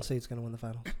 Golden State's going to win the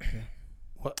finals. Yeah.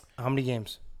 What? How many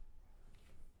games?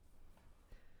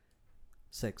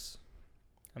 6.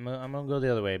 I'm gonna go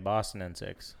the other way. Boston in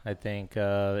 6. I think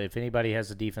if anybody has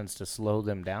the defense to slow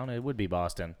them down, it would be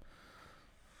Boston.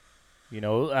 He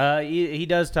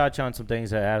does touch on some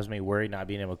things that has me worried, not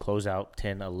being able to close out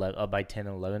 10-11 by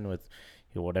 10-11 with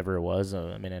whatever it was,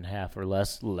 a minute and a half or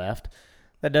less left.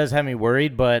 That does have me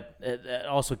worried, but it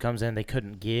also comes in they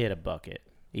couldn't get a bucket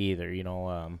either.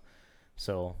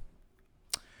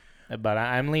 But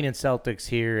I'm leaning Celtics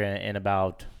here in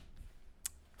about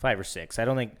 5 or 6.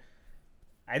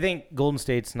 I think Golden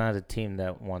State's not a team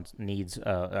that needs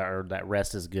or that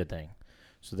rest is a good thing.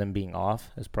 So them being off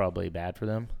is probably bad for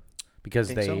them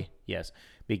because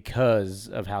because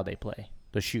of how they play,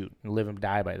 the shoot, and live and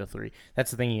die by the 3.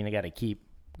 That's the thing you got to keep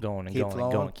going and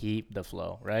going, keep the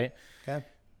flow, right? Okay.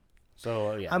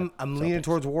 So yeah, I'm leaning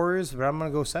towards Warriors, but I'm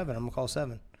gonna go 7. I'm gonna call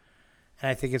 7. And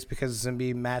I think it's because it's going to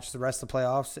be matched the rest of the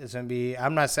playoffs. It's going to be –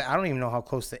 I'm not saying – I don't even know how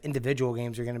close the individual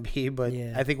games are going to be, but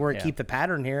I think we're going to keep the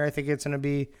pattern here. I think it's going to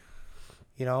be,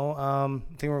 I think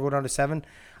we're going to go down to 7.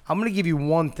 I'm going to give you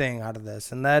one thing out of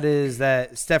this, and that is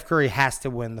that Steph Curry has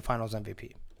to win the Finals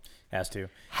MVP. Has to.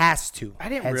 I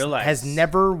didn't realize. Has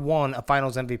never won a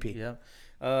Finals MVP. Yeah.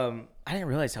 I didn't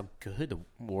realize how good the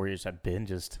Warriors have been.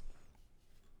 Just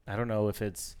 – I don't know if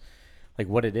it's like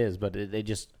what it is, but they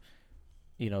just –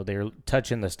 they're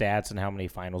touching the stats and how many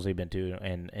finals they've been to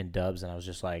and dubs, and I was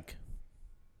just like,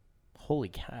 holy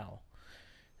cow.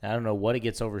 I don't know what it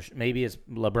gets over. Maybe it's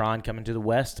LeBron coming to the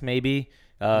West, maybe,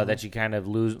 that you kind of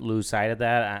lose sight of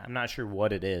that. I'm not sure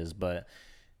what it is, but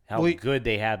how good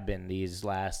they have been these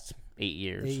last 8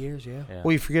 years. 8 years, yeah.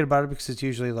 Well, you forget about it because it's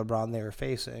usually LeBron they were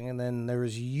facing, and then there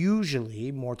was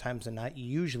usually, more times than not,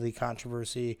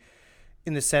 controversy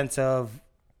in the sense of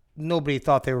nobody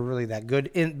thought they were really that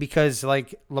good because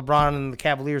like LeBron and the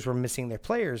Cavaliers were missing their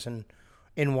players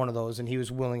in one of those, and he was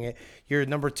willing it. Your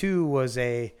number 2 was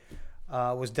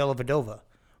Dellavedova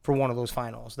for one of those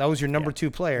finals. That was your number 2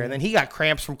 player, and then he got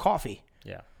cramps from coffee.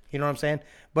 Yeah, you know what I'm saying?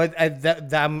 But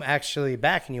I'm actually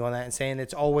backing you on that and saying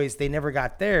it's always they never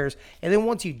got theirs, and then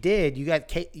once you did, you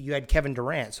had Kevin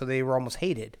Durant, so they were almost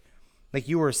hated. Like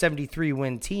you were a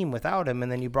 73-win team without him, and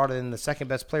then you brought in the second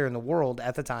best player in the world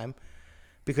at the time.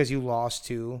 Because you lost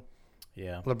to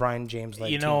LeBron James.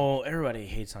 Everybody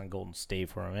hates on Golden State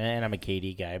for him, and I'm a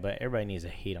KD guy, but everybody needs to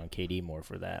hate on KD more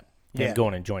for that. And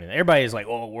going and joining. Everybody is like,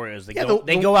 oh, Warriors. They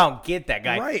go out and get that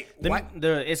guy. Right.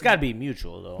 It's got to be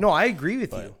mutual, though. No, I agree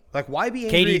with you. Like, why be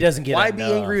angry? KD doesn't get Why be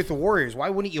angry with the Warriors?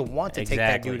 Why wouldn't you want to take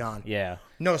that dude on? Yeah.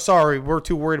 No, sorry. We're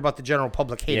too worried about the general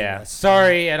public hating us.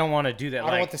 Sorry, I don't want to do that. I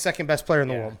don't want the second best player in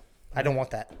the world. I don't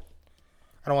want that.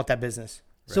 I don't want that business.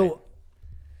 Right. So,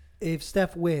 if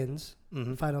Steph wins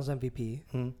Finals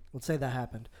MVP, let's say that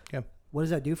happened. Yeah. What does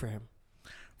that do for him?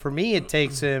 For me, it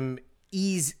takes him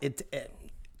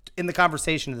in the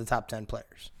conversation of the top 10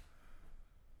 players.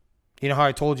 You know how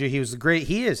I told you he's the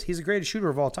greatest shooter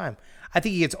of all time. I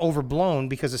think he gets overblown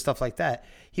because of stuff like that.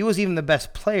 He was even the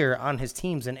best player on his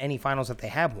teams in any finals that they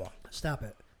have won. Stop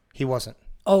it. He wasn't.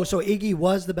 Oh, so Iggy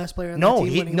was the best player on that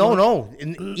team? No.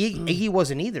 Iggy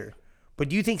wasn't either. But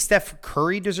do you think Steph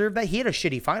Curry deserved that? He had a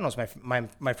shitty finals,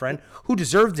 my friend. Who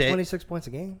deserved it? 26 points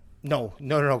a game. No.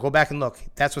 Go back and look.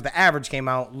 That's what the average came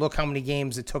out. Look how many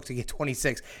games it took to get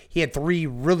 26. He had 3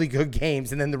 really good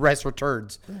games, and then the rest were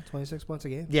turds. Yeah, 26 points a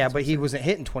game. Yeah, but he wasn't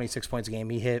hitting 26 points a game.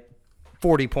 He hit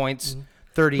 40 points,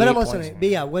 38 points. But I'm listening. But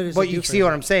yeah, what is But you see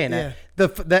what I'm saying? Yeah. The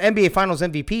NBA Finals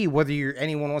MVP, whether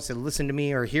anyone wants to listen to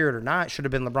me or hear it or not, should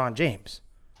have been LeBron James.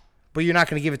 But you're not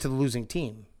going to give it to the losing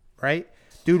team, right?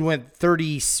 Dude went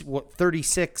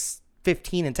 36,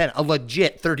 15, and 10. A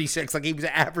legit 36. Like he was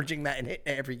averaging that and hitting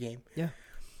every game. Yeah.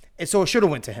 And so it should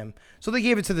have went to him. So they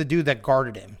gave it to the dude that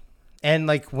guarded him and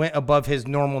like went above his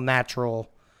normal natural.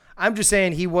 I'm just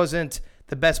saying he wasn't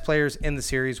the best players in the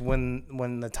series when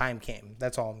the time came.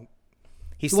 That's all.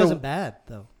 He wasn't bad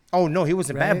though. Oh no, he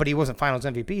wasn't bad, but he wasn't Finals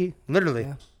MVP. Literally.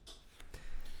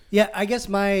 Yeah, I guess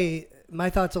my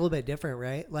thought's a little bit different,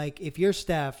 right? Like if you're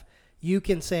Steph, you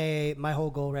can say my whole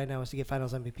goal right now is to get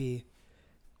Finals MVP.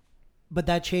 But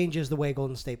that changes the way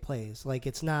Golden State plays. Like,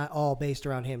 it's not all based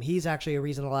around him. He's actually a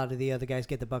reason a lot of the other guys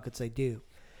get the buckets they do.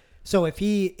 So if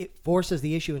he forces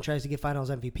the issue and tries to get Finals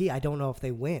MVP, I don't know if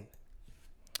they win.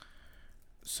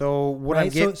 So what I'm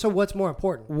getting, so what's more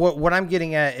important? What I'm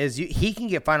getting at is he can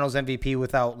get Finals MVP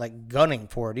without like gunning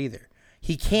for it either.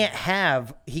 He can't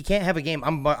have a game.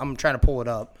 I'm trying to pull it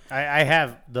up. I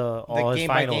have all his game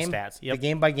by final game? stats. The Yep.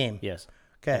 game by game. Yes.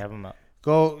 Okay. I have them up.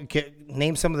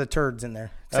 Name some of the turds in there.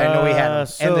 'Cause I know he had them.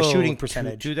 And the shooting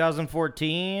percentage.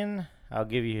 2014, I'll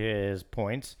give you his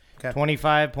points. Okay.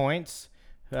 25 points,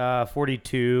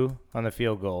 42 on the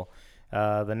field goal.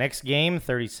 The next game,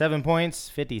 37 points,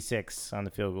 56 on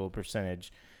the field goal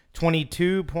percentage.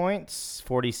 22 points,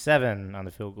 47 on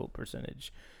the field goal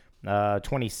percentage.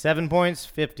 27 points,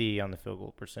 50 on the field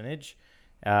goal percentage.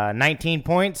 19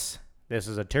 points, this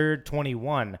is a turd,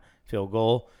 21 field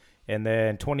goal. And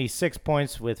then 26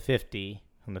 points with 50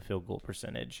 on the field goal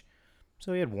percentage.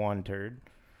 So he had one turd.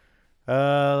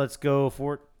 Let's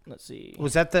see.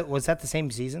 Was that the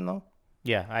same season though?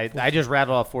 Yeah, I just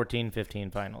rattled off 14, 15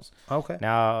 finals. Okay.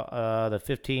 Now, the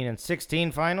 15 and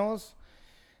 16 finals,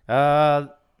 that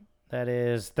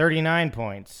is 39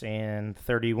 points and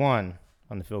 31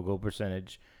 on the field goal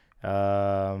percentage.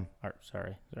 Sorry,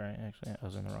 actually, I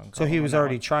was in the wrong column. So he was on that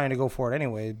already one. trying to go for it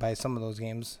anyway by some of those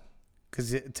games.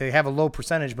 Because to have a low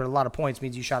percentage but a lot of points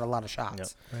means you shot a lot of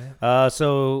shots. Right.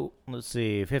 So let's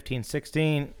see, 15,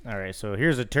 16. All right, so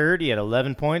here's a turd. He had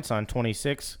 11 points on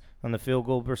 26 on the field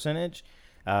goal percentage.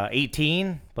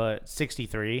 18, but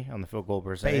 63 on the field goal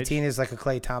percentage. 18 is like a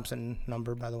Klay Thompson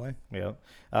number, by the way. Yep.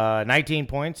 19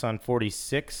 points on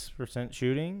 46%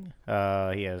 shooting.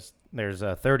 There's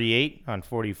 38 on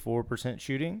 44%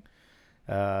 shooting.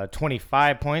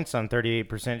 25 points on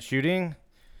 38% shooting.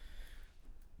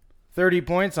 30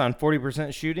 points on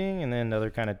 40% shooting, and then another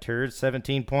kind of turd,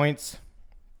 17 points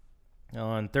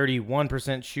on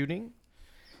 31% shooting.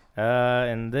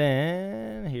 And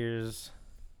then here's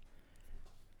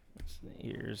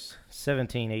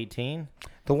 17, 18.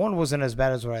 The one wasn't as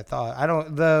bad as what I thought. I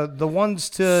don't the ones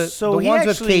to So the he ones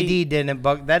actually- with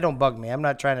KD don't bug me. I'm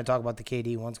not trying to talk about the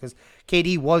KD ones because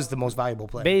KD was the most valuable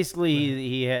player.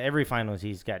 Basically, every finals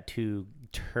he's got 2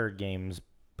 turd games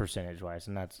percentage-wise,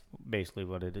 and that's basically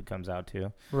what it comes out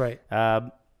to. Right.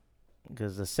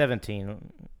 Because the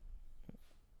 17,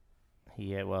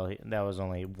 that was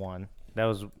only one. That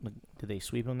was, did they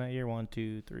sweep him that year? 1,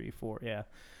 2, 3, 4. Yeah,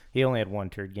 he only had one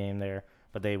turd game there,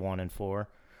 but they won in 4.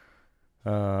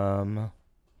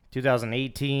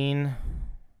 2018.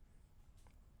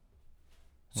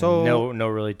 So no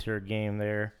really turd game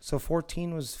there. So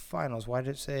 14 was finals. Why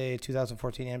did it say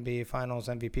 2014 NBA Finals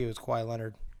MVP was Kawhi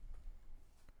Leonard?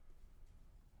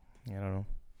 I don't know.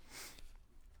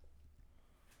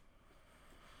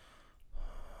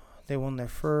 They won their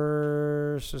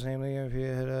first same league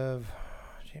MVP ahead of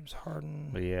James Harden.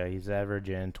 But yeah, he's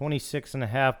averaging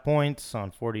 26.5 points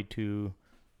on 42%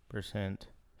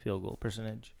 field goal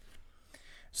percentage.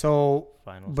 So,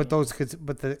 Finals but game.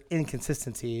 the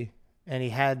inconsistency, and he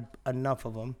had enough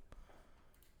of them.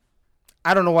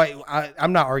 I don't know why.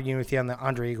 I'm not arguing with you on the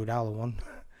Andre Iguodala one,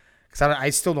 because I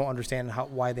still don't understand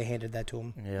why they handed that to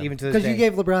him, Yeah. even to this Because day. you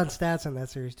gave LeBron stats on that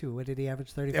series too. What did he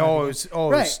average? 35. it a game? was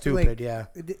Right, stupid. like, Yeah.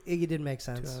 It didn't make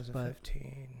sense. But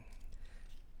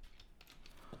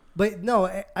 2015.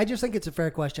 no, I just think it's a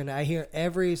fair question. I hear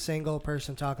every single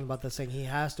person talking about this thing. He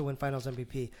has to win Finals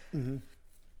MVP. Mm-hmm.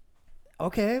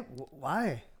 Okay,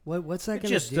 why? What's that going to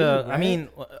Just, do? I right? mean,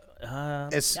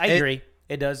 It's- I agree.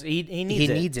 It does. He needs it. He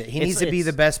needs it. He It's- needs to be the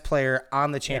it's- best player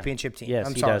on the championship team. Yes,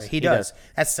 I'm he sorry. does. He He does. does.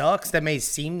 That sucks. That may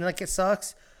seem like it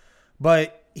sucks,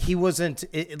 but he wasn't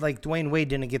like Dwayne Wade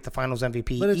didn't get the Finals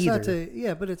MVP But it's either. not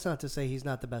to but it's not to say he's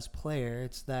not the best player.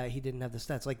 It's that he didn't have the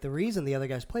stats. Like the reason the other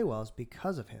guys play well is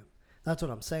because of him. That's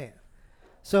what I'm saying.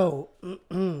 So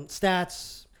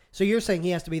stats. So you're saying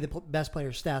he has to be the best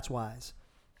player stats wise.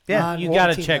 Yeah, You on got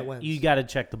a to team check. that wins. You got to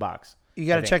check the box. You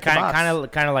got to I think. check the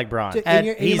box. Kind of like Braun. In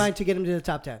your he's- mind to get him to the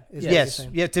top 10. Is what you're Yes,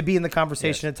 saying. you have to be in the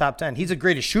conversation of top 10. He's the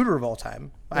greatest shooter of all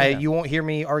time. You won't hear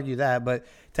me argue that, but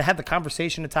to have the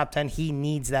conversation of top 10, he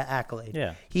needs that accolade.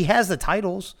 Yeah. He has the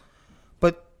titles,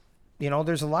 but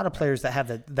there's a lot of players that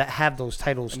have those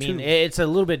titles I mean, too. it's a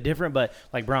little bit different, but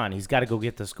like Braun, he's got to go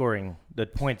get the scoring, the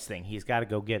points thing. He's got to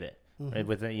go get it. Right?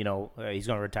 He's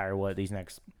going to retire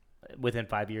within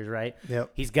 5 years, right?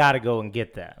 Yep. He's got to go and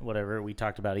get that. Whatever we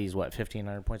talked about, he's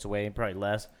 1,500 points away, probably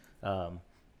less.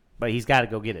 But he's got to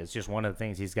go get it. It's just one of the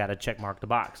things he's got to check mark the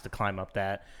box to climb up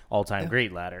that all-time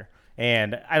great ladder.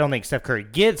 And I don't think Steph Curry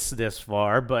gets this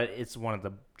far, but it's one of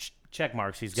the check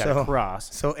marks he's got to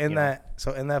cross. So in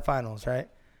that finals, right?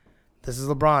 This is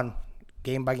LeBron,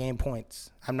 game by game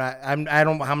points. I'm not going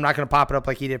to pop it up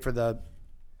like he did for the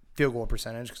field goal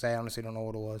percentage because I honestly don't know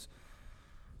what it was.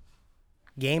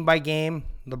 Game by game,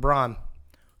 LeBron,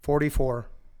 44,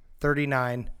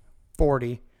 39,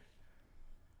 40.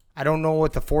 I don't know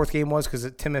what the fourth game was because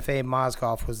Timofey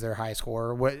Mozgov was their high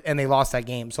scorer, and they lost that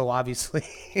game. So obviously,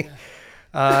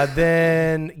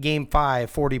 then game 5,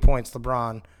 40 points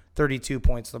LeBron, 32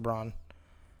 points LeBron.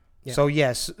 Yeah. So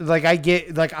yes, like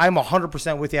I'm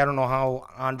 100% with you. I don't know how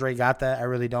Andre got that. I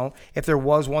really don't. If there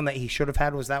was one that he should have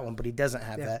had, was that one, but he doesn't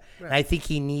have that. Right. And I think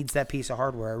he needs that piece of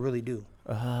hardware. I really do.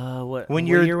 What When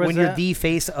you're the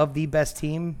face of the best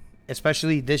team,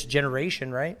 especially this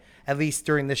generation, right? At least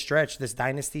during this stretch, this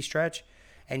dynasty stretch,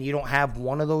 and you don't have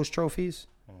one of those trophies,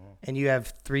 and you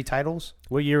have 3 titles.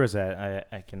 What year was that?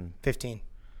 I can 15.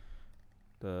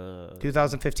 the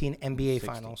 2015 NBA 16.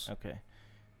 Finals. Okay,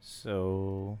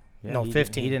 so No, he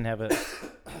 15. He didn't have a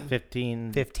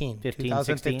 15. 15. 15,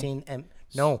 2015.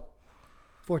 No,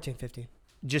 14, 15.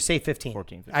 just say 15.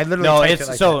 14. I literally No, typed it's it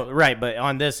like so that. right, but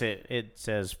on this it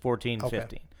says 14, Okay.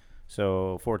 15.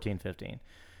 So 14, 15.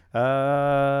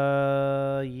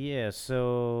 Yeah,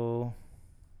 so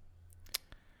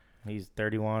he's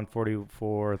 31,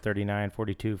 44, 39,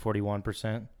 42,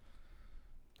 41%.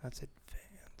 That's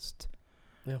advanced.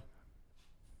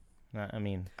 I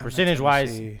mean, I'm not percentage-wise,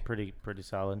 trying to see. pretty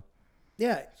solid.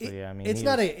 Yeah, So, yeah, I mean, it's he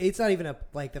not was- it's not even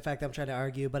like the fact I'm trying to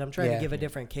argue, but I'm trying Yeah. to give a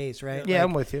different case, right? Yeah, Like,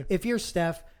 I'm with you. if you're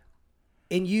Steph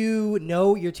and you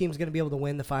know your team's going to be able to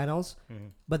win the finals,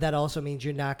 but that also means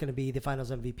you're not going to be the finals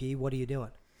MVP, what are you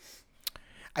doing?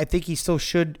 I think he still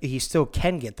should. He still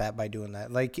can get that by doing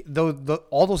that. Like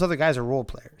all those other guys are role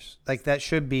players. Like that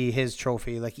should be his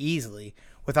trophy, like easily,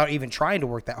 without even trying to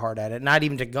work that hard at it, not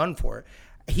even to gun for it.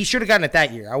 He should have gotten it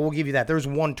that year. I will give you that. There was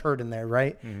one turd in there,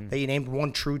 right? That you named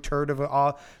one true turd of it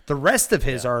all. The rest of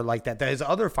his are like that. His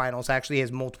other finals actually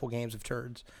has multiple games of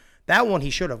turds. That one he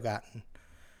should have gotten.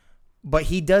 But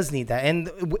he does need that, and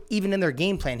even in their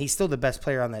game plan, he's still the best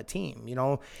player on that team. You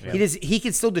know, he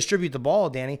can still distribute the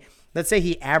ball. Danny, let's say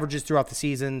he averages throughout the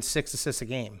season 6 assists a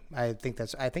game. I think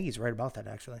he's right about that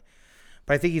actually.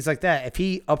 But I think he's like that. If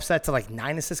he ups that to like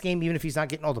 9 assists a game, even if he's not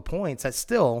getting all the points, that's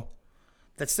still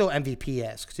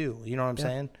MVP-esque too. You know what I'm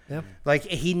saying? Yeah. Like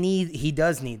he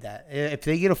does need that. If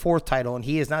they get a 4th title and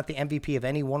he is not the MVP of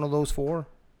any one of those 4,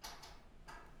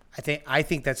 I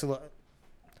think that's a little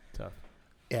Tough.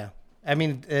 yeah. I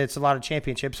mean, it's a lot of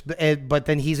championships, but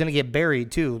then he's gonna get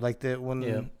buried too. Like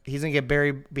he's gonna get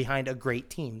buried behind a great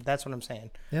team. That's what I'm saying.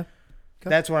 Yeah. Okay.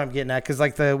 That's what I'm getting at. Because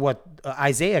like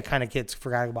Isaiah kind of gets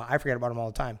forgotten about. I forget about him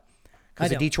all the time. I Because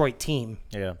the don't. Detroit team,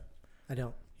 Yeah. I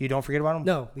don't. you don't forget about him.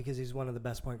 No, because he's one of the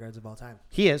best point guards of all time.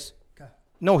 He is. Okay.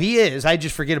 No, he is. I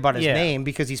just forget about his Yeah. name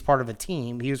because he's part of a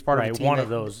team. He was part of a Right, team. one of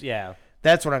those. Yeah.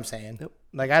 That's what I'm saying. Yep.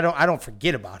 Like I don't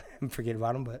forget about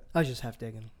him. But I was just half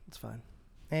digging. It's fine.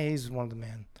 hey, he's one of the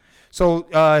man. So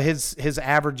his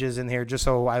averages in here, just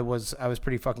so I was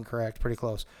pretty fucking correct, pretty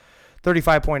close.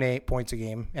 35.8 points a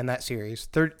game in that series,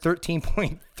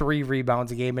 13.3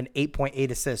 rebounds a game, and 8.8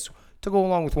 assists to go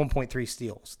along with 1.3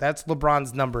 steals. That's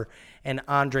LeBron's number, and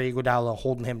Andre Iguodala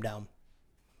holding him down.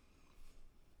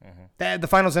 The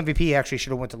Finals MVP actually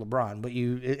should have went to LeBron,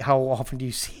 but how often do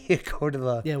you see it go to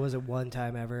the? Yeah, was it one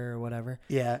time ever or whatever?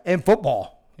 Yeah, in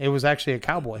football, it was actually a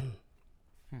Cowboy.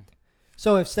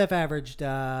 So if Steph averaged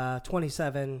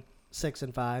 27, 6,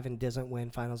 and 5 and doesn't win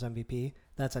Finals MVP,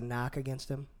 that's a knock against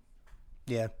him.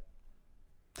 Yeah,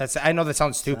 I know that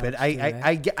sounds stupid. Sounds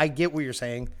stupid, I get what you're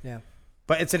saying. Yeah.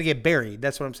 But it's gonna get buried.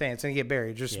 That's what I'm saying. It's gonna get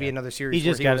buried. Just be Yeah. another series He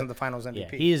just where he gotta- wasn't the Finals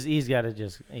MVP. Yeah. He's got to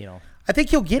just I think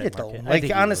he'll get it though. market. I Like think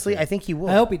he will, honestly, too. I think he will.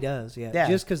 I hope he does. Yeah. Yeah.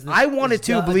 Just because I wanted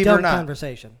to, believe it or not.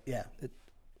 Conversation. Yeah.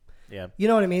 yeah. You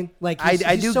know what I mean? Like I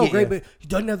he's do so get great, you. but he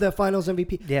doesn't have that Finals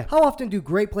MVP. Yeah. How often do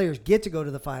great players get to go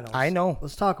to the finals? I know.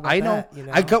 Let's talk about I know. that. You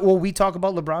know? We talk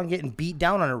about LeBron getting beat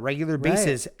down on a regular Right.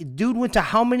 basis. Dude went to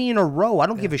how many in a row? I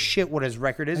don't give a shit what his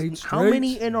record is. 8 How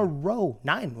many straight. in a row?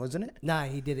 9, wasn't it? Nah,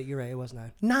 he did it. You're right. It was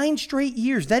 9. 9 straight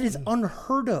years. That is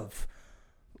unheard of.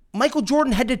 Michael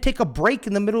Jordan had to take a break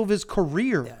in the middle of his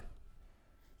career. Yeah.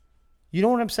 You know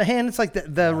what I'm saying? It's like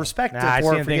the respect Nah, for I it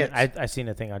seen, forgets. I seen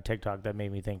a thing on TikTok that made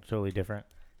me think totally different.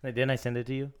 Didn't I send it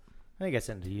to you? I think I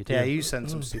sent it to you too. Yeah, you send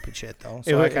some stupid shit though. It,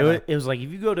 So wa- I it, kinda, wa- it was like if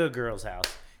you go to a girl's house,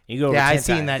 you go. Over yeah, 10 I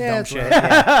seen times. that Yeah, dumb it's shit. wrong.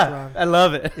 Yeah. It's wrong. I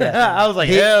love it. I was like,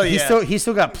 He, hell he yeah.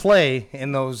 still got play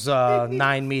in those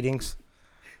 9 meetings.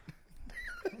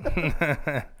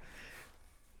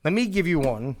 Let me give you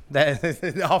one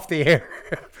that off the air.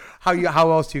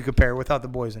 How else do you compare without the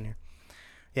boys in here?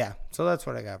 Yeah, so that's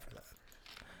what I got for that.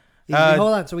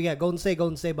 Hold on. So we got Golden State,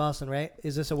 Boston, right?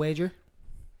 Is this a wager?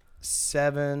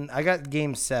 7. I got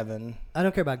game 7. I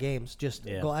don't care about games. Just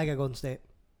Yeah. I got Golden State.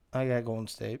 I got Golden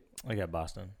State. I got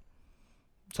Boston.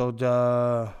 So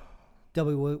Double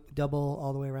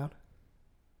all the way around.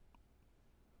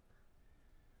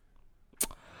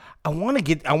 I want to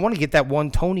get that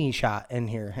one Tony shot in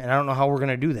here, and I don't know how we're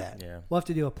gonna do that. Yeah. We'll have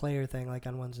to do a player thing like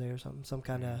on Wednesday or something. Some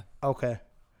kind of. Okay.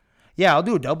 Yeah, I'll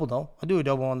do a double though. I'll do a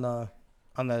double on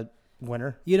the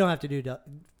winner. You don't have to do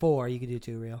 4. You can do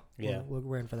 2 real. Yeah.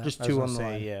 We're in for that. Just I was 2 gonna on the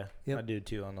say, line. yeah. Yep. I do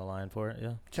 2 on the line for it.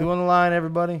 Yeah. 2 on the line,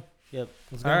 everybody. Yep.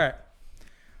 Let's go. All right.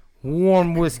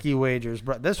 Warm whiskey wagers.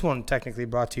 This one technically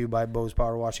brought to you by Bose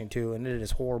Power Washing too, and it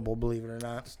is horrible, believe it or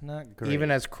not. It's not great. Even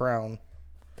as Crown.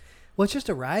 Well, it's just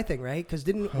a rye thing, right? Because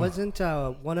wasn't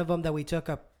one of them that we took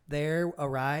up there a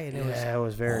rye, and it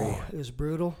was very. it was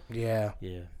brutal. Yeah.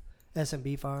 Yeah.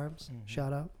 S&B Farms,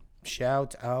 shout out.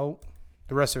 Shout out.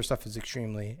 The rest of their stuff is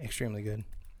extremely, extremely good.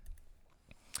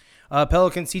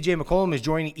 Pelican CJ McCollum is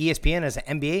joining ESPN as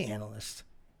an NBA analyst.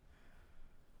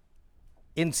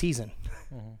 In season.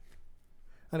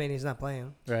 I mean, he's not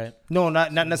playing. Right. No,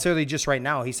 not necessarily just right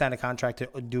now. He signed a contract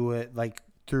to do it like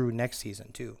through next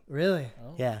season too. Really?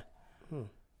 Yeah.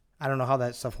 I don't know how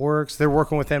that stuff works. They're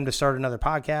working with him to start another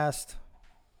podcast.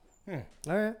 All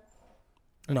right.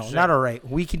 No, not all right.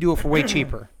 We can do it for way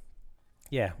cheaper.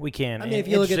 Yeah, we can. I mean, if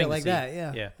you look at it like Interesting to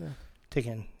that, see. yeah. Yeah.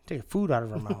 Taking food out of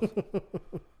her mouth.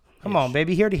 Come on,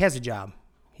 baby. He already has a job.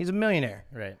 He's a millionaire.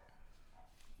 Right.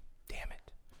 Damn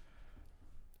it.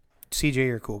 CJ,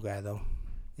 you're a cool guy, though.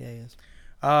 Yeah, he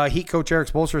is. Heat coach Eric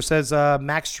Spoelstra says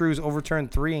Max Strus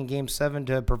overturned 3 in Game 7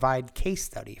 to provide case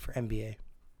study for NBA.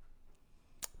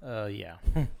 Yeah.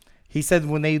 He said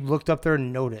when they looked up there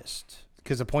and noticed,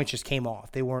 because the points just came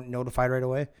off. They weren't notified right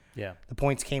away. Yeah. The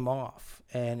points came off,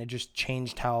 and it just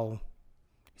changed how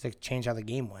the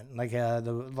game went. Like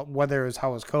whether it was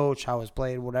how it was coached, how it was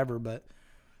played, whatever. But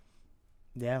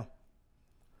yeah,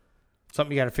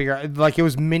 something you got to figure out. Like it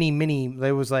was mini.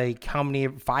 It was like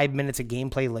 5 minutes of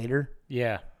gameplay later.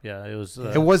 Yeah. Yeah. It was.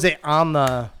 It wasn't on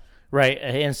the. Right.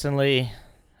 Instantly.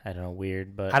 I don't know.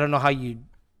 Weird, but I don't know how you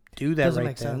do that Doesn't right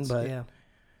make then, sense. but Yeah.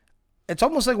 it's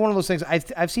almost like one of those things.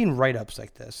 I've seen write-ups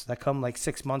like this that come like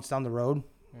 6 months down the road.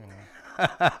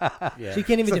 yeah. So you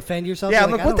can't even defend yourself. Yeah, You're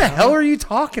I'm like, I what don't the know. hell are you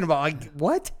talking about? Like,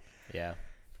 what? Yeah.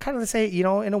 Kind of the same,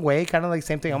 in a way, kind of like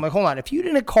same thing. I'm like, hold on, if you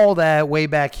didn't call that way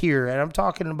back here, and I'm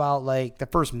talking about like the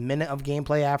first minute of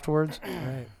gameplay afterwards,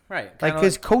 Right. Right. like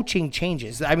because coaching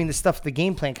changes. I mean, the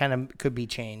game plan kind of could be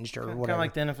changed or Kind whatever. of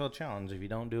like the NFL challenge. If you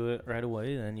don't do it right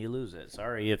away, then you lose it.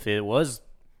 Sorry if it was,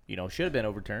 should have been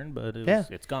overturned, but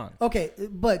it's gone. Okay,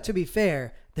 but to be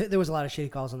fair, there was a lot of shitty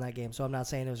calls in that game, so I'm not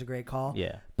saying it was a great call.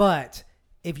 Yeah. But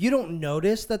if you don't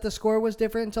notice that the score was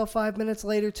different until 5 minutes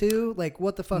later, too, like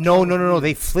what the fuck? No.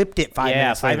 They flipped it 5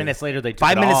 minutes later. 5 minutes later they took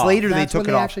 5 it minutes off. later That's they when took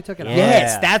they it off. actually took it off.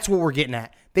 Yes, Yeah. that's what we're getting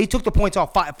at. They took the points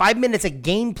off 5 minutes of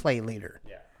gameplay later.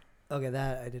 Yeah. Okay,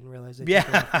 that I didn't realize they Yeah,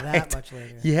 took it off that right. much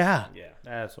later. Yeah, Yeah.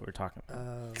 That's what we're talking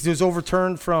about. because it was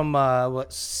overturned from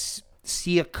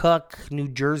Seacook, New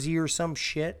Jersey, or some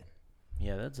shit.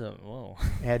 Yeah, that's a whoa.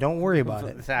 Yeah, don't worry about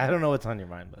it. I don't know what's on your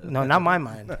mind, but No, not my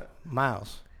mind.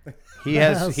 Miles.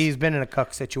 Miles. He's been in a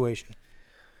cuck situation.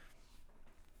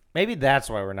 maybe that's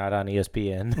why we're not on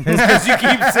ESPN. Because you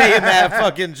keep saying that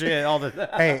fucking shit all the time.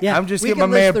 Hey, Yeah, I'm just we getting my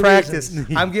can list man the practice.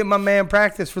 reasons. I'm getting my man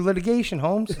practice for litigation,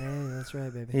 Holmes. Hey, that's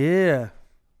right, baby. Yeah.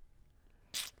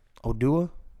 Odua?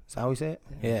 Is that how we say it?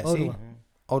 Yeah. Ottawa. See?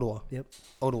 Ottawa. Yep.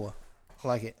 Ottawa. I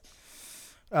like it.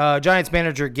 Giants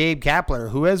manager Gabe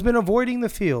Kapler, who has been avoiding the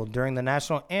field during the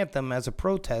national anthem as a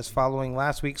protest following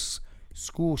last week's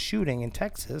school shooting in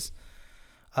Texas,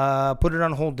 put it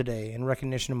on hold today in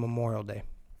recognition of Memorial Day.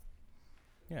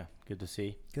 Yeah, good to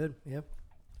see. Good. Yep.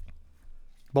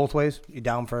 Both ways, you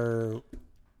down for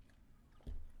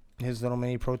his little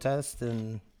mini protest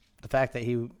and the fact that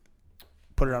he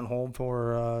put it on hold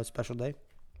for a special day?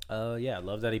 Yeah, I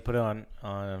love that he put it on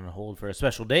hold for a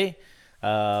special day.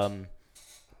 For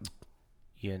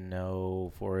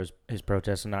his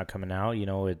protest and not coming out,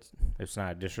 it's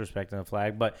not disrespecting the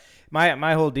flag. But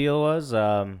my whole deal was,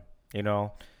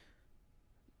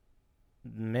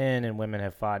 men and women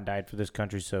have fought and died for this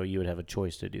country, so you would have a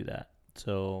choice to do that.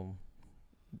 So,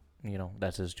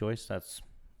 that's his choice. That's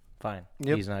fine.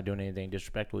 Yep. He's not doing anything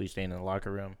disrespectful. He's staying in the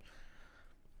locker room.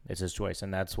 It's his choice,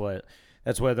 and that's what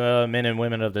the men and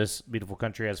women of this beautiful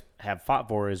country have fought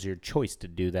for, is your choice to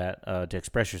do that, to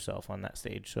express yourself on that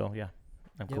stage. So yeah,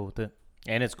 I'm cool with it,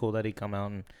 and it's cool that he come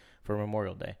out for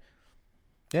Memorial Day.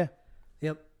 Yeah.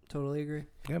 Yep. Totally agree.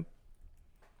 Yep.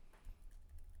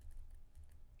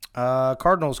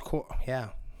 Cardinals. Yeah,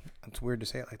 it's weird to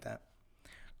say it like that.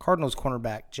 Cardinals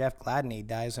cornerback Jeff Gladney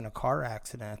dies in a car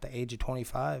accident at the age of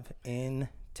 25 in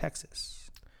Texas.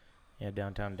 Yeah,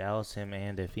 downtown Dallas, him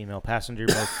and a female passenger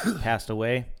both passed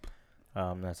away.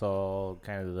 That's all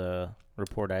kind of the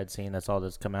report I'd seen. That's all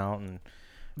that's come out, and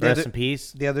Rest in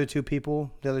peace. The other two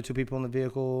people in the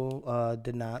vehicle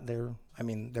did not. They're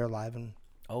alive and.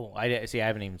 Oh, I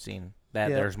haven't even seen that.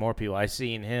 Yeah. There's more people. I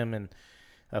seen him and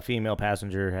a female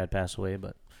passenger had passed away,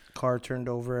 but Car turned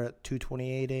over at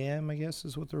 2:28 a.m. I guess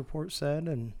is what the report said,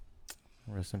 and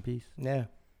rest in peace. yeah,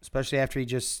 especially after he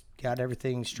just got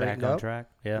everything straightened Back on up. track.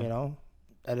 Yeah. You know,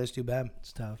 that is too bad.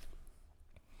 It's tough.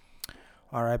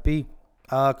 R.I.P.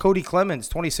 Cody Clemens,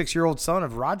 26-year-old son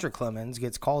of Roger Clemens,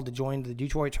 gets called to join the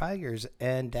Detroit Tigers,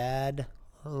 and Dad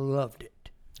loved it.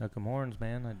 Hook 'em horns,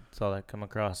 man. I saw that come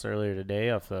across earlier today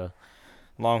off the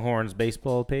Longhorns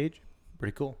baseball page.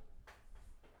 Pretty cool.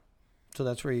 So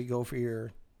that's where you go for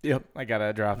your Yep. I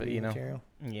gotta drop it, material.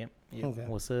 Yep. Okay.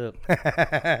 What's up?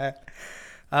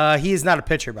 He is not a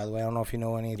pitcher, by the way. I don't know if you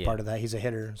know any Yeah. part of that. He's a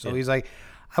hitter. So Yeah. he's like,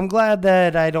 I'm glad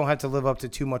that I don't have to live up to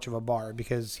too much of a bar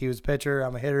because he was a pitcher.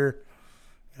 I'm a hitter.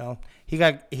 You know,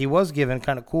 he was given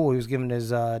kind of cool. He was given his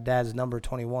dad's number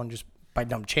 21 just by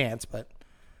dumb chance, but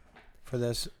for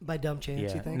this, By dumb chance,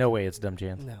 Yeah. you think? No way it's dumb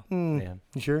chance. No. Yeah.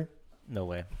 you sure? No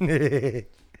way.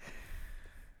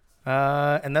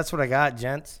 And that's what I got,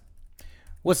 gents.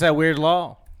 What's that weird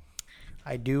law?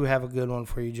 I do have a good one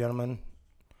for you, gentlemen.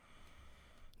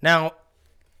 Now,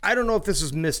 I don't know if this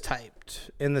is mistyped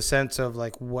in the sense of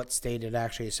like what state it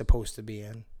actually is supposed to be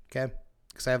in, okay?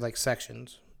 Because I have like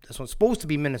sections. This one's supposed to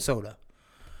be Minnesota,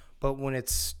 but when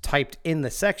it's typed in the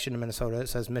section of Minnesota, it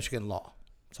says Michigan law.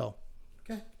 So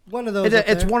Okay. One of those.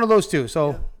 it's one of those two.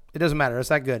 So it doesn't matter. It's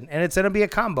that good, and it's gonna be a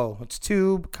combo. It's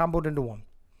two comboed into one.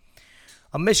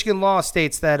 A Michigan law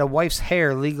states that a wife's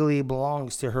hair legally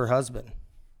belongs to her husband.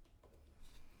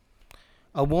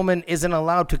 A woman isn't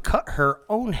allowed to cut her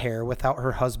own hair without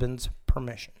her husband's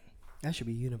permission. That should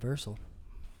be universal.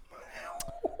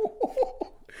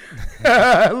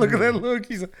 Look at that look.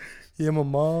 He's like, yeah, my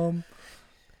mom.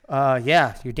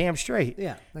 Yeah, you're damn straight.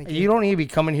 Yeah. Thank You don't need to be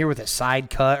coming here with a side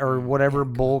cut or whatever,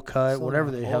 bowl cut, Slow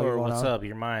whatever down. the hell you're Or going what's on. up?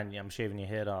 You're mine. I'm shaving your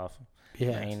head off.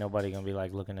 Yeah. Ain't nobody gonna be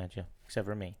like looking at you except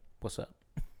for me. What's up?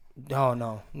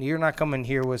 No. You're not coming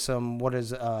here with some,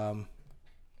 what's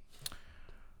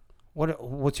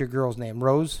your girl's name?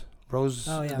 Rose? Rose?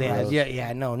 Oh, yeah, Yeah, Rose.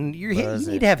 yeah, no. You Rose.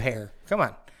 need to have hair. Come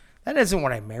on. That isn't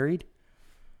what I married.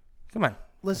 Come on.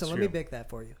 Listen, That's let me true. bake that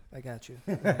for you. I got you.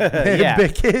 Yeah.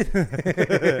 Big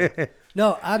kid.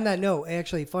 No, on that note,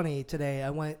 actually funny, today I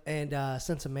went and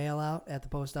sent some mail out at the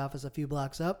post office a few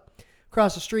blocks up.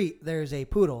 Across the street, there's a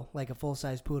poodle, like a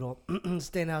full-size poodle,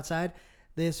 standing outside.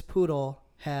 This poodle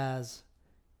has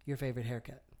your favorite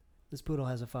haircut. This poodle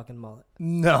has a fucking mullet.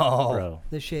 No. Bro.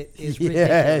 This shit is Yes.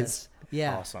 ridiculous.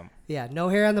 Yeah. Awesome. Yeah, no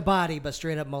hair on the body, but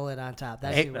straight up mullet on top.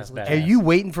 That Hey, shit was that's legit. Are you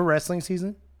waiting for wrestling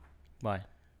season Why?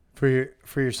 for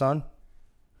your son?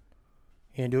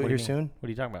 You gonna do it What here do you mean? soon? What are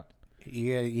you talking about?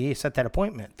 You set that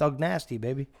appointment. Thug Nasty,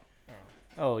 baby.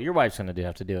 Oh, your wife's gonna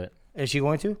have to do it. Is she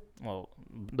going to? Well,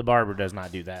 the barber does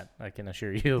not do that. I can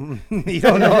assure you. You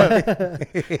don't know.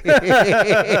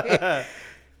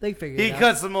 They figured He it out.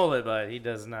 cuts the mullet, but he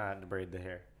does not braid the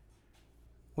hair.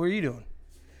 What are you doing?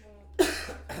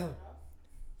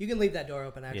 You can leave that door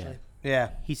open, actually. Yeah.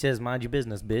 He says, "Mind your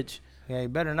business, bitch." Yeah, you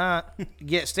better not.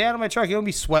 Stay out of my truck. You'll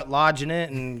be sweat lodging it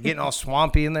and getting all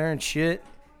swampy in there and shit.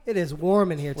 It is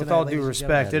warm in here tonight. With all ladies due and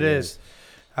respect, gentlemen. it is.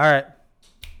 All right.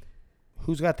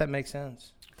 Who's got that makes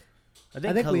sense? I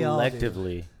think, think we all do.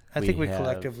 collectively. I think we have.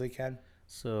 collectively can.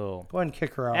 So, Go ahead and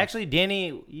kick her out. actually,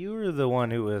 Danny, you were the one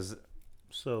who was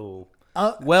so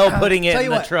I'll- putting it tell in you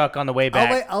the what, truck on the way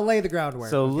back. I'll lay the groundwork.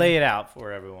 So lay it out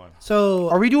for everyone. So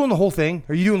are we doing the whole thing?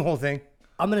 Are you doing the whole thing?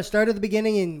 I'm going to start at the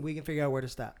beginning and we can figure out where to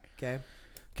stop. Okay.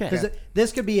 Okay. Because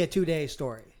this could be a 2-day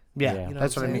story. Yeah, You know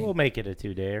that's what what I I'm mean. We'll make it a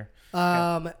 2-dayer.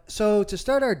 So to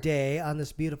start our day on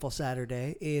this beautiful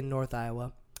Saturday in North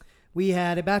Iowa, we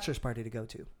had a bachelor's party to go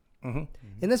to. Mm-hmm.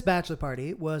 And this bachelor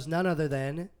party was none other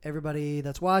than everybody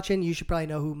that's watching. You should probably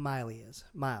know who Miley is.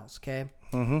 Miles, okay?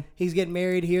 Mm-hmm. He's getting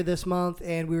married here this month,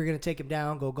 and we were going to take him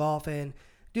down, go golfing,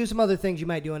 do some other things you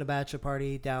might do in a bachelor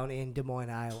party down in Des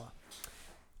Moines, Iowa.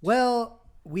 Well,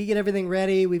 we get everything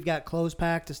ready. We've got clothes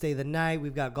packed to stay the night.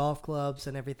 We've got golf clubs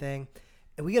and everything.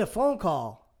 And we get a phone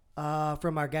call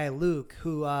from our guy Luke,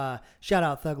 who shout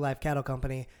out Thug Life Cattle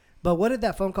Company. But what did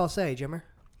that phone call say, Jimmer?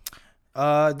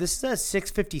 This is at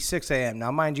 6:56 a.m.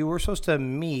 Now, mind you, we're supposed to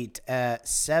meet at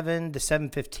 7 to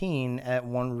 7:15 at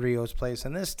one Rio's place,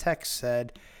 and this text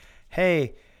said,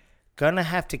 "Hey, gonna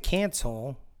have to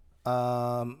cancel.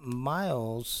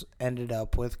 Miles ended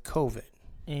up with COVID."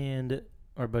 And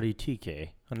our buddy TK,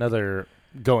 another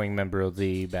going member of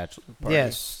the bachelor party.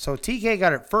 Yes, so TK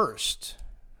got it first,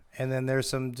 and then there's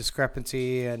some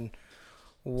discrepancy in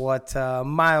what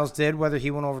Miles did, whether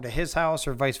he went over to his house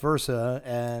or vice versa,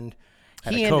 and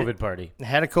Had He a ended- COVID party.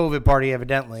 Had a COVID party,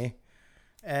 evidently,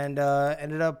 and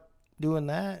ended up doing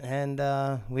that.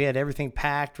 And we had everything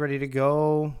packed, ready to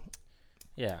go.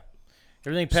 Yeah.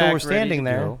 Everything So packed, we're standing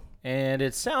ready to there. go. And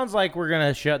it sounds like we're going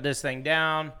to shut this thing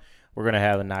down. We're going to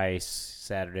have a nice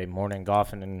Saturday morning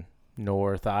golfing in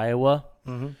North Iowa.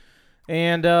 Mm-hmm.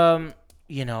 And, I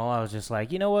was just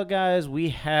like, you know what, guys? We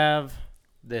have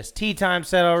this tee time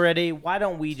set already. Why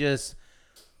don't we just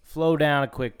flow down a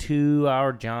quick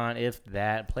 2-hour jaunt, if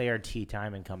that, play our tee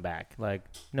time and come back? Like,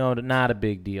 no, not a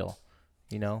big deal,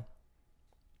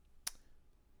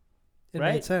 It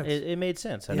right? made sense. It made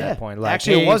sense at Yeah. that point. Like,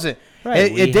 Actually, hey, it wasn't. right,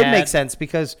 It we did had- make sense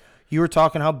because you were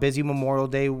talking how busy Memorial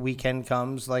Day weekend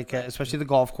comes, like especially the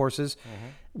golf courses.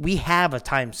 We have a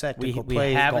time set to We go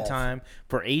play have golf. a time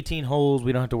for 18 holes.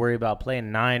 We don't have to worry about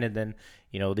playing 9, and then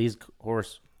these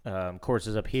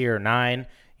courses up here 9.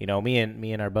 Me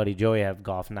and our buddy Joey have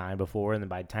golf 9 before, and then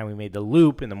by the time we made the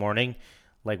loop in the morning,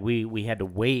 like we had to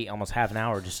wait almost half an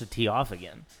hour just to tee off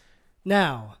again.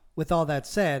 Now, with all that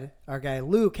said, our guy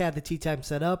Luke had the tee time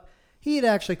set up. He had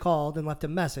actually called and left a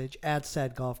message at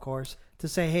said golf course to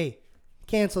say, hey,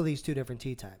 cancel these 2 different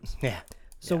tee times. Yeah.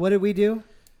 So what did we do?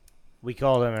 We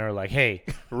called them and were like, hey,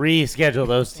 reschedule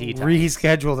those tee times.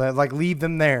 Reschedule that. Like, leave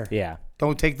them there. Yeah.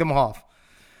 Don't take them off.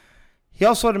 He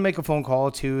also had to make a phone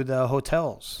call to the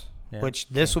hotels, Yeah. which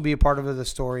this will be a part of the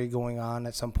story going on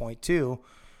at some point, too.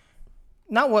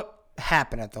 Not what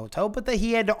happened at the hotel, but that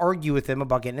he had to argue with them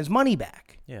about getting his money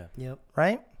back, Yeah. Yep.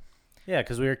 right? Yeah,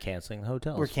 because we were canceling the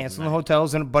hotels. We're canceling the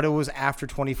hotels, but it was after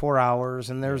 24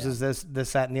 hours, and there's this,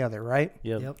 that, and the other, right?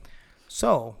 Yep.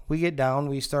 So we get down,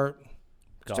 we start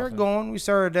Golfing. going, we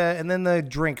start, and then the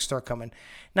drinks start coming.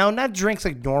 Now, not drinks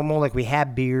like normal, like we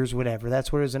had beers, whatever.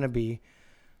 That's what it's going to be.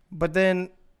 But then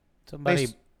Somebody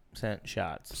They- sent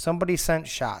shots. somebody sent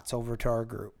shots over to our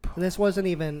group. And this wasn't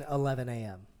even 11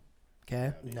 a.m.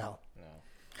 Okay? No.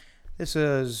 This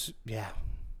is, yeah.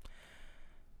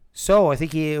 So I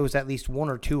think it was at least 1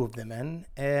 or 2 of them in.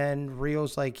 And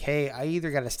Rio's like, hey, I either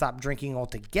got to stop drinking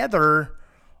altogether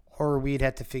or we'd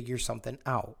have to figure something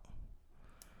out.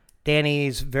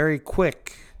 Danny's very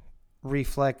quick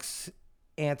reflex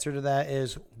answer to that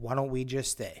is, why don't we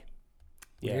just stay?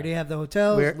 We Yeah. already have the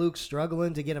hotels. We're- Luke's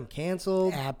struggling to get them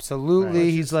canceled. Absolutely. Right.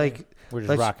 He's like, We're just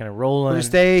let's- rocking and we're rolling. going to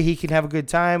stay. He can have a good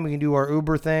time. We can do our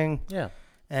Uber thing. Yeah.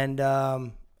 And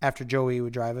after Joey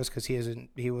would drive us because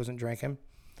he wasn't drinking.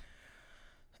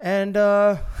 And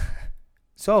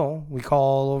so we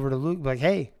call over to Luke, like,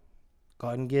 hey, go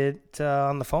ahead and get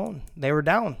on the phone. They were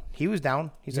down. He was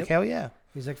down. He's like, hell yeah.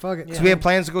 He's like, fuck it. Because we had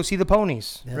plans to go see the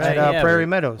ponies That's at Right, yeah, Prairie we-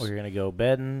 Meadows. We're going to go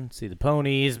bedding, see the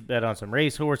ponies, bet on some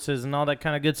race horses and all that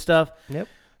kind of good stuff. Yep.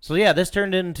 So, yeah, this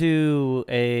turned into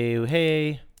a,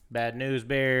 hey, bad news,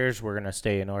 Bears. We're going to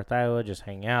stay in North Iowa, just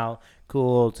hang out.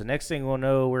 Cool. So, next thing we'll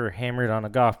know, we're hammered on a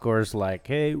golf course like,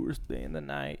 hey, we're staying the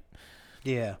night.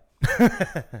 Yeah.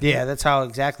 Yeah, that's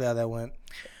exactly how that went.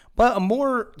 But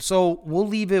so we'll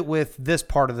leave it with this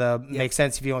part of the makes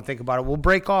sense if you don't think about it. We'll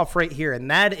break off right here, and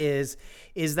that is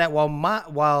that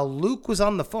while Luke was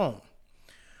on the phone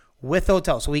with the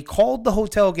hotel, so he called the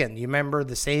hotel again. You remember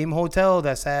the same hotel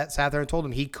that sat there and told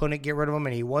him he couldn't get rid of him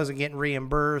and he wasn't getting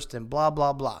reimbursed and blah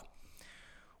blah blah.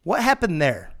 What happened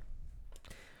there?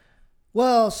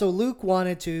 Well, so Luke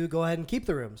wanted to go ahead and keep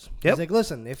the rooms. Yep. He's like,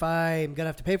 listen, if I'm going to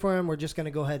have to pay for them, we're just going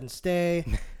to go ahead and stay,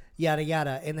 yada,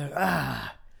 yada. And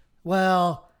they're,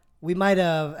 well, we might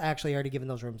have actually already given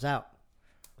those rooms out.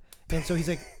 And so he's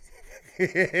like,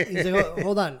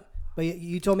 hold on. But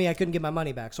you told me I couldn't get my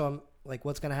money back. So I'm like,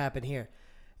 what's going to happen here?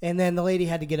 And then the lady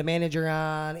had to get a manager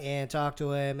on and talk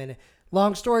to him. And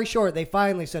long story short, they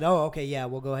finally said, oh, okay, yeah,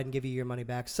 we'll go ahead and give you your money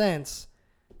back since.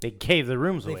 They gave the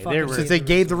rooms They away. fucking They were Since they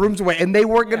gave the rooms away and they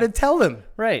weren't going to tell him.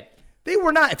 right. They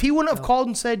were not. If he wouldn't have called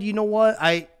and said, you know what,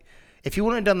 if he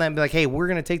wouldn't have done that and be like, hey, we're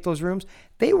going to take those rooms,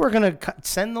 they were going to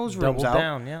send those rooms Double out.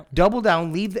 down, yeah. Double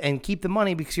down, leave, and keep the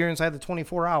money because you're inside the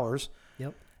 24 hours.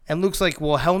 Yep. And Luke's like,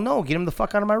 well, hell no, get him the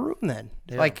fuck out of my room then.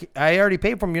 Yeah. Like, I already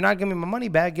paid for him. You're not giving me my money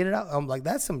back. Get it out. I'm like,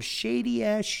 that's some shady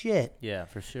ass shit. Yeah,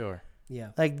 for sure. Yeah.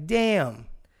 Like, damn.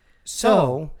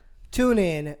 So Tune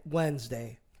in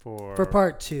Wednesday for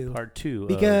part 2. Part 2.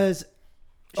 Because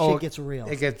Oh, shit gets real.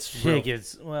 it gets Shit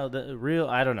gets, the real,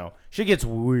 I don't know. Shit gets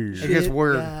weird. It gets Shit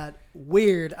weird. got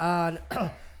weird on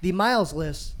the Miles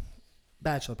List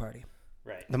bachelor party.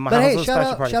 Right. the But hey, Miles shout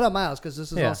special out, party. shout out Miles because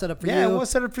this is Yeah. all set up for Yeah, you. it was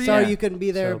set up for you. Sorry Yeah. you couldn't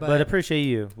be there, So, but appreciate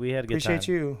you. We had a good time.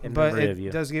 Appreciate you, in but memory it of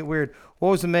you. does get weird. What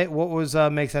was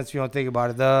make sense if you don't think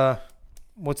about it?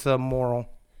 What's the moral?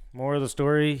 More of the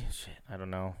story? Shit, I don't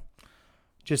know.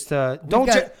 Just don't.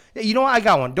 got- You know what? I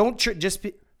got one. Don't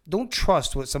don't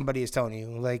trust what somebody is telling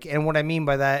you. Like, and what I mean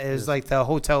by that is like the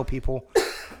hotel people.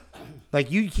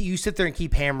 Like you sit there and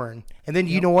keep hammering, and then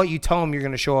you know what? You tell them you're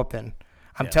going to show up in.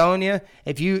 I'm telling you,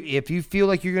 if you feel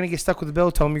like you're going to get stuck with the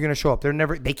bill, tell them you're going to show up.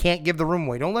 They can't give the room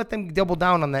away. Don't let them double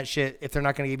down on that shit if they're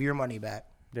not going to give you your money back.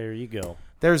 There you go.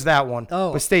 There's that one.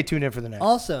 Oh. But stay tuned in for the next.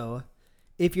 Also,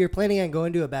 if you're planning on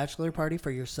going to a bachelor party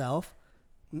for yourself,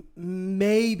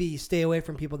 maybe stay away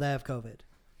from people that have COVID.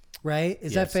 Right?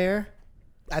 Is that fair?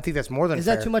 I think that's more than Is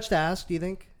fair. that too much to ask, do you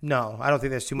think? No, I don't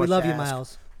think that's too much We love to you, ask.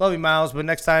 Miles. Love you, Miles, but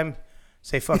next time,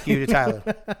 say fuck you to Tyler.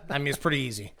 I mean, it's pretty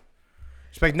easy.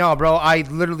 It's like, no, bro, I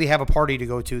literally have a party to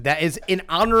go to. That is in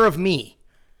honor of me.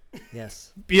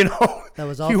 Yes. You know? That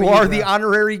was all you for you, are bro. the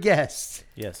honorary guest.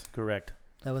 Yes, correct.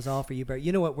 That was all for you, bro.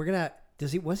 You know what? We're going to...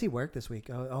 Does he work this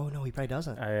week? Oh, no, he probably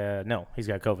doesn't. No, he's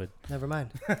got COVID. Never mind.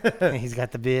 He's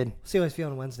got the bid. See how he's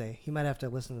feeling Wednesday. He might have to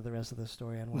listen to the rest of the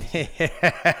story on Wednesday.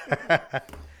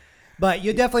 But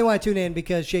you definitely want to tune in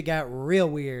because shit got real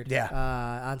weird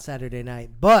on Saturday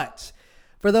night. But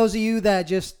for those of you that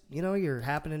just, you're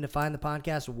happening to find the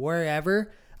podcast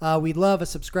wherever, we'd love a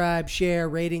subscribe, share,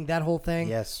 rating, that whole thing.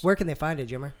 Yes. Where can they find it,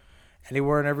 Jimmer?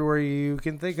 Anywhere and everywhere you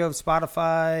can think of.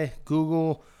 Spotify,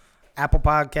 Google, Apple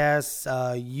Podcasts,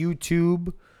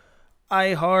 YouTube,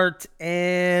 iHeart,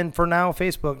 and for now,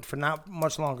 Facebook. For not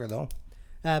much longer, though.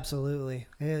 Absolutely.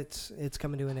 It's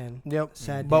coming to an end. Yep.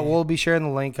 Sad But day. we'll be sharing the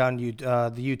link on the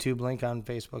YouTube link on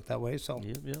Facebook that way. So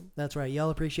Yep. That's right. Y'all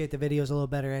appreciate the videos a little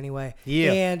better anyway.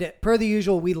 Yeah. And per the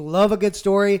usual, we love a good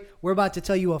story. We're about to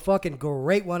tell you a fucking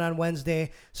great one on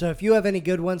Wednesday. So if you have any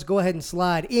good ones, go ahead and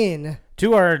slide in.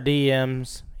 To our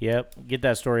DMs. Yep. Get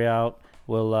that story out.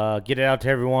 We'll get it out to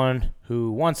everyone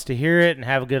who wants to hear it and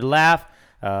have a good laugh.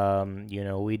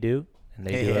 We do, and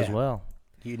they do as well.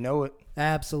 you know it.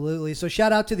 Absolutely. So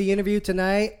shout out to the interview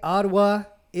tonight. Ottawa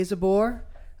Isabor,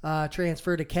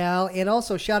 transfer to Cal. And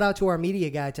also shout out to our media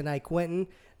guy tonight, Quentin.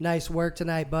 Nice work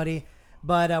tonight, buddy.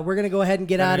 But we're going to go ahead and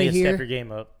get out of here. Step your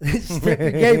game up. Step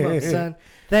your game up, son.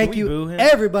 Thank Can we boo you, him?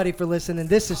 everybody, for listening.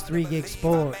 This is 3 Gig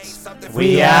Sports.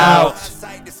 We out.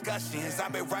 Discussions,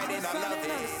 I've been writing, I love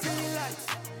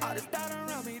it. All this down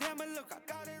around me, then look, I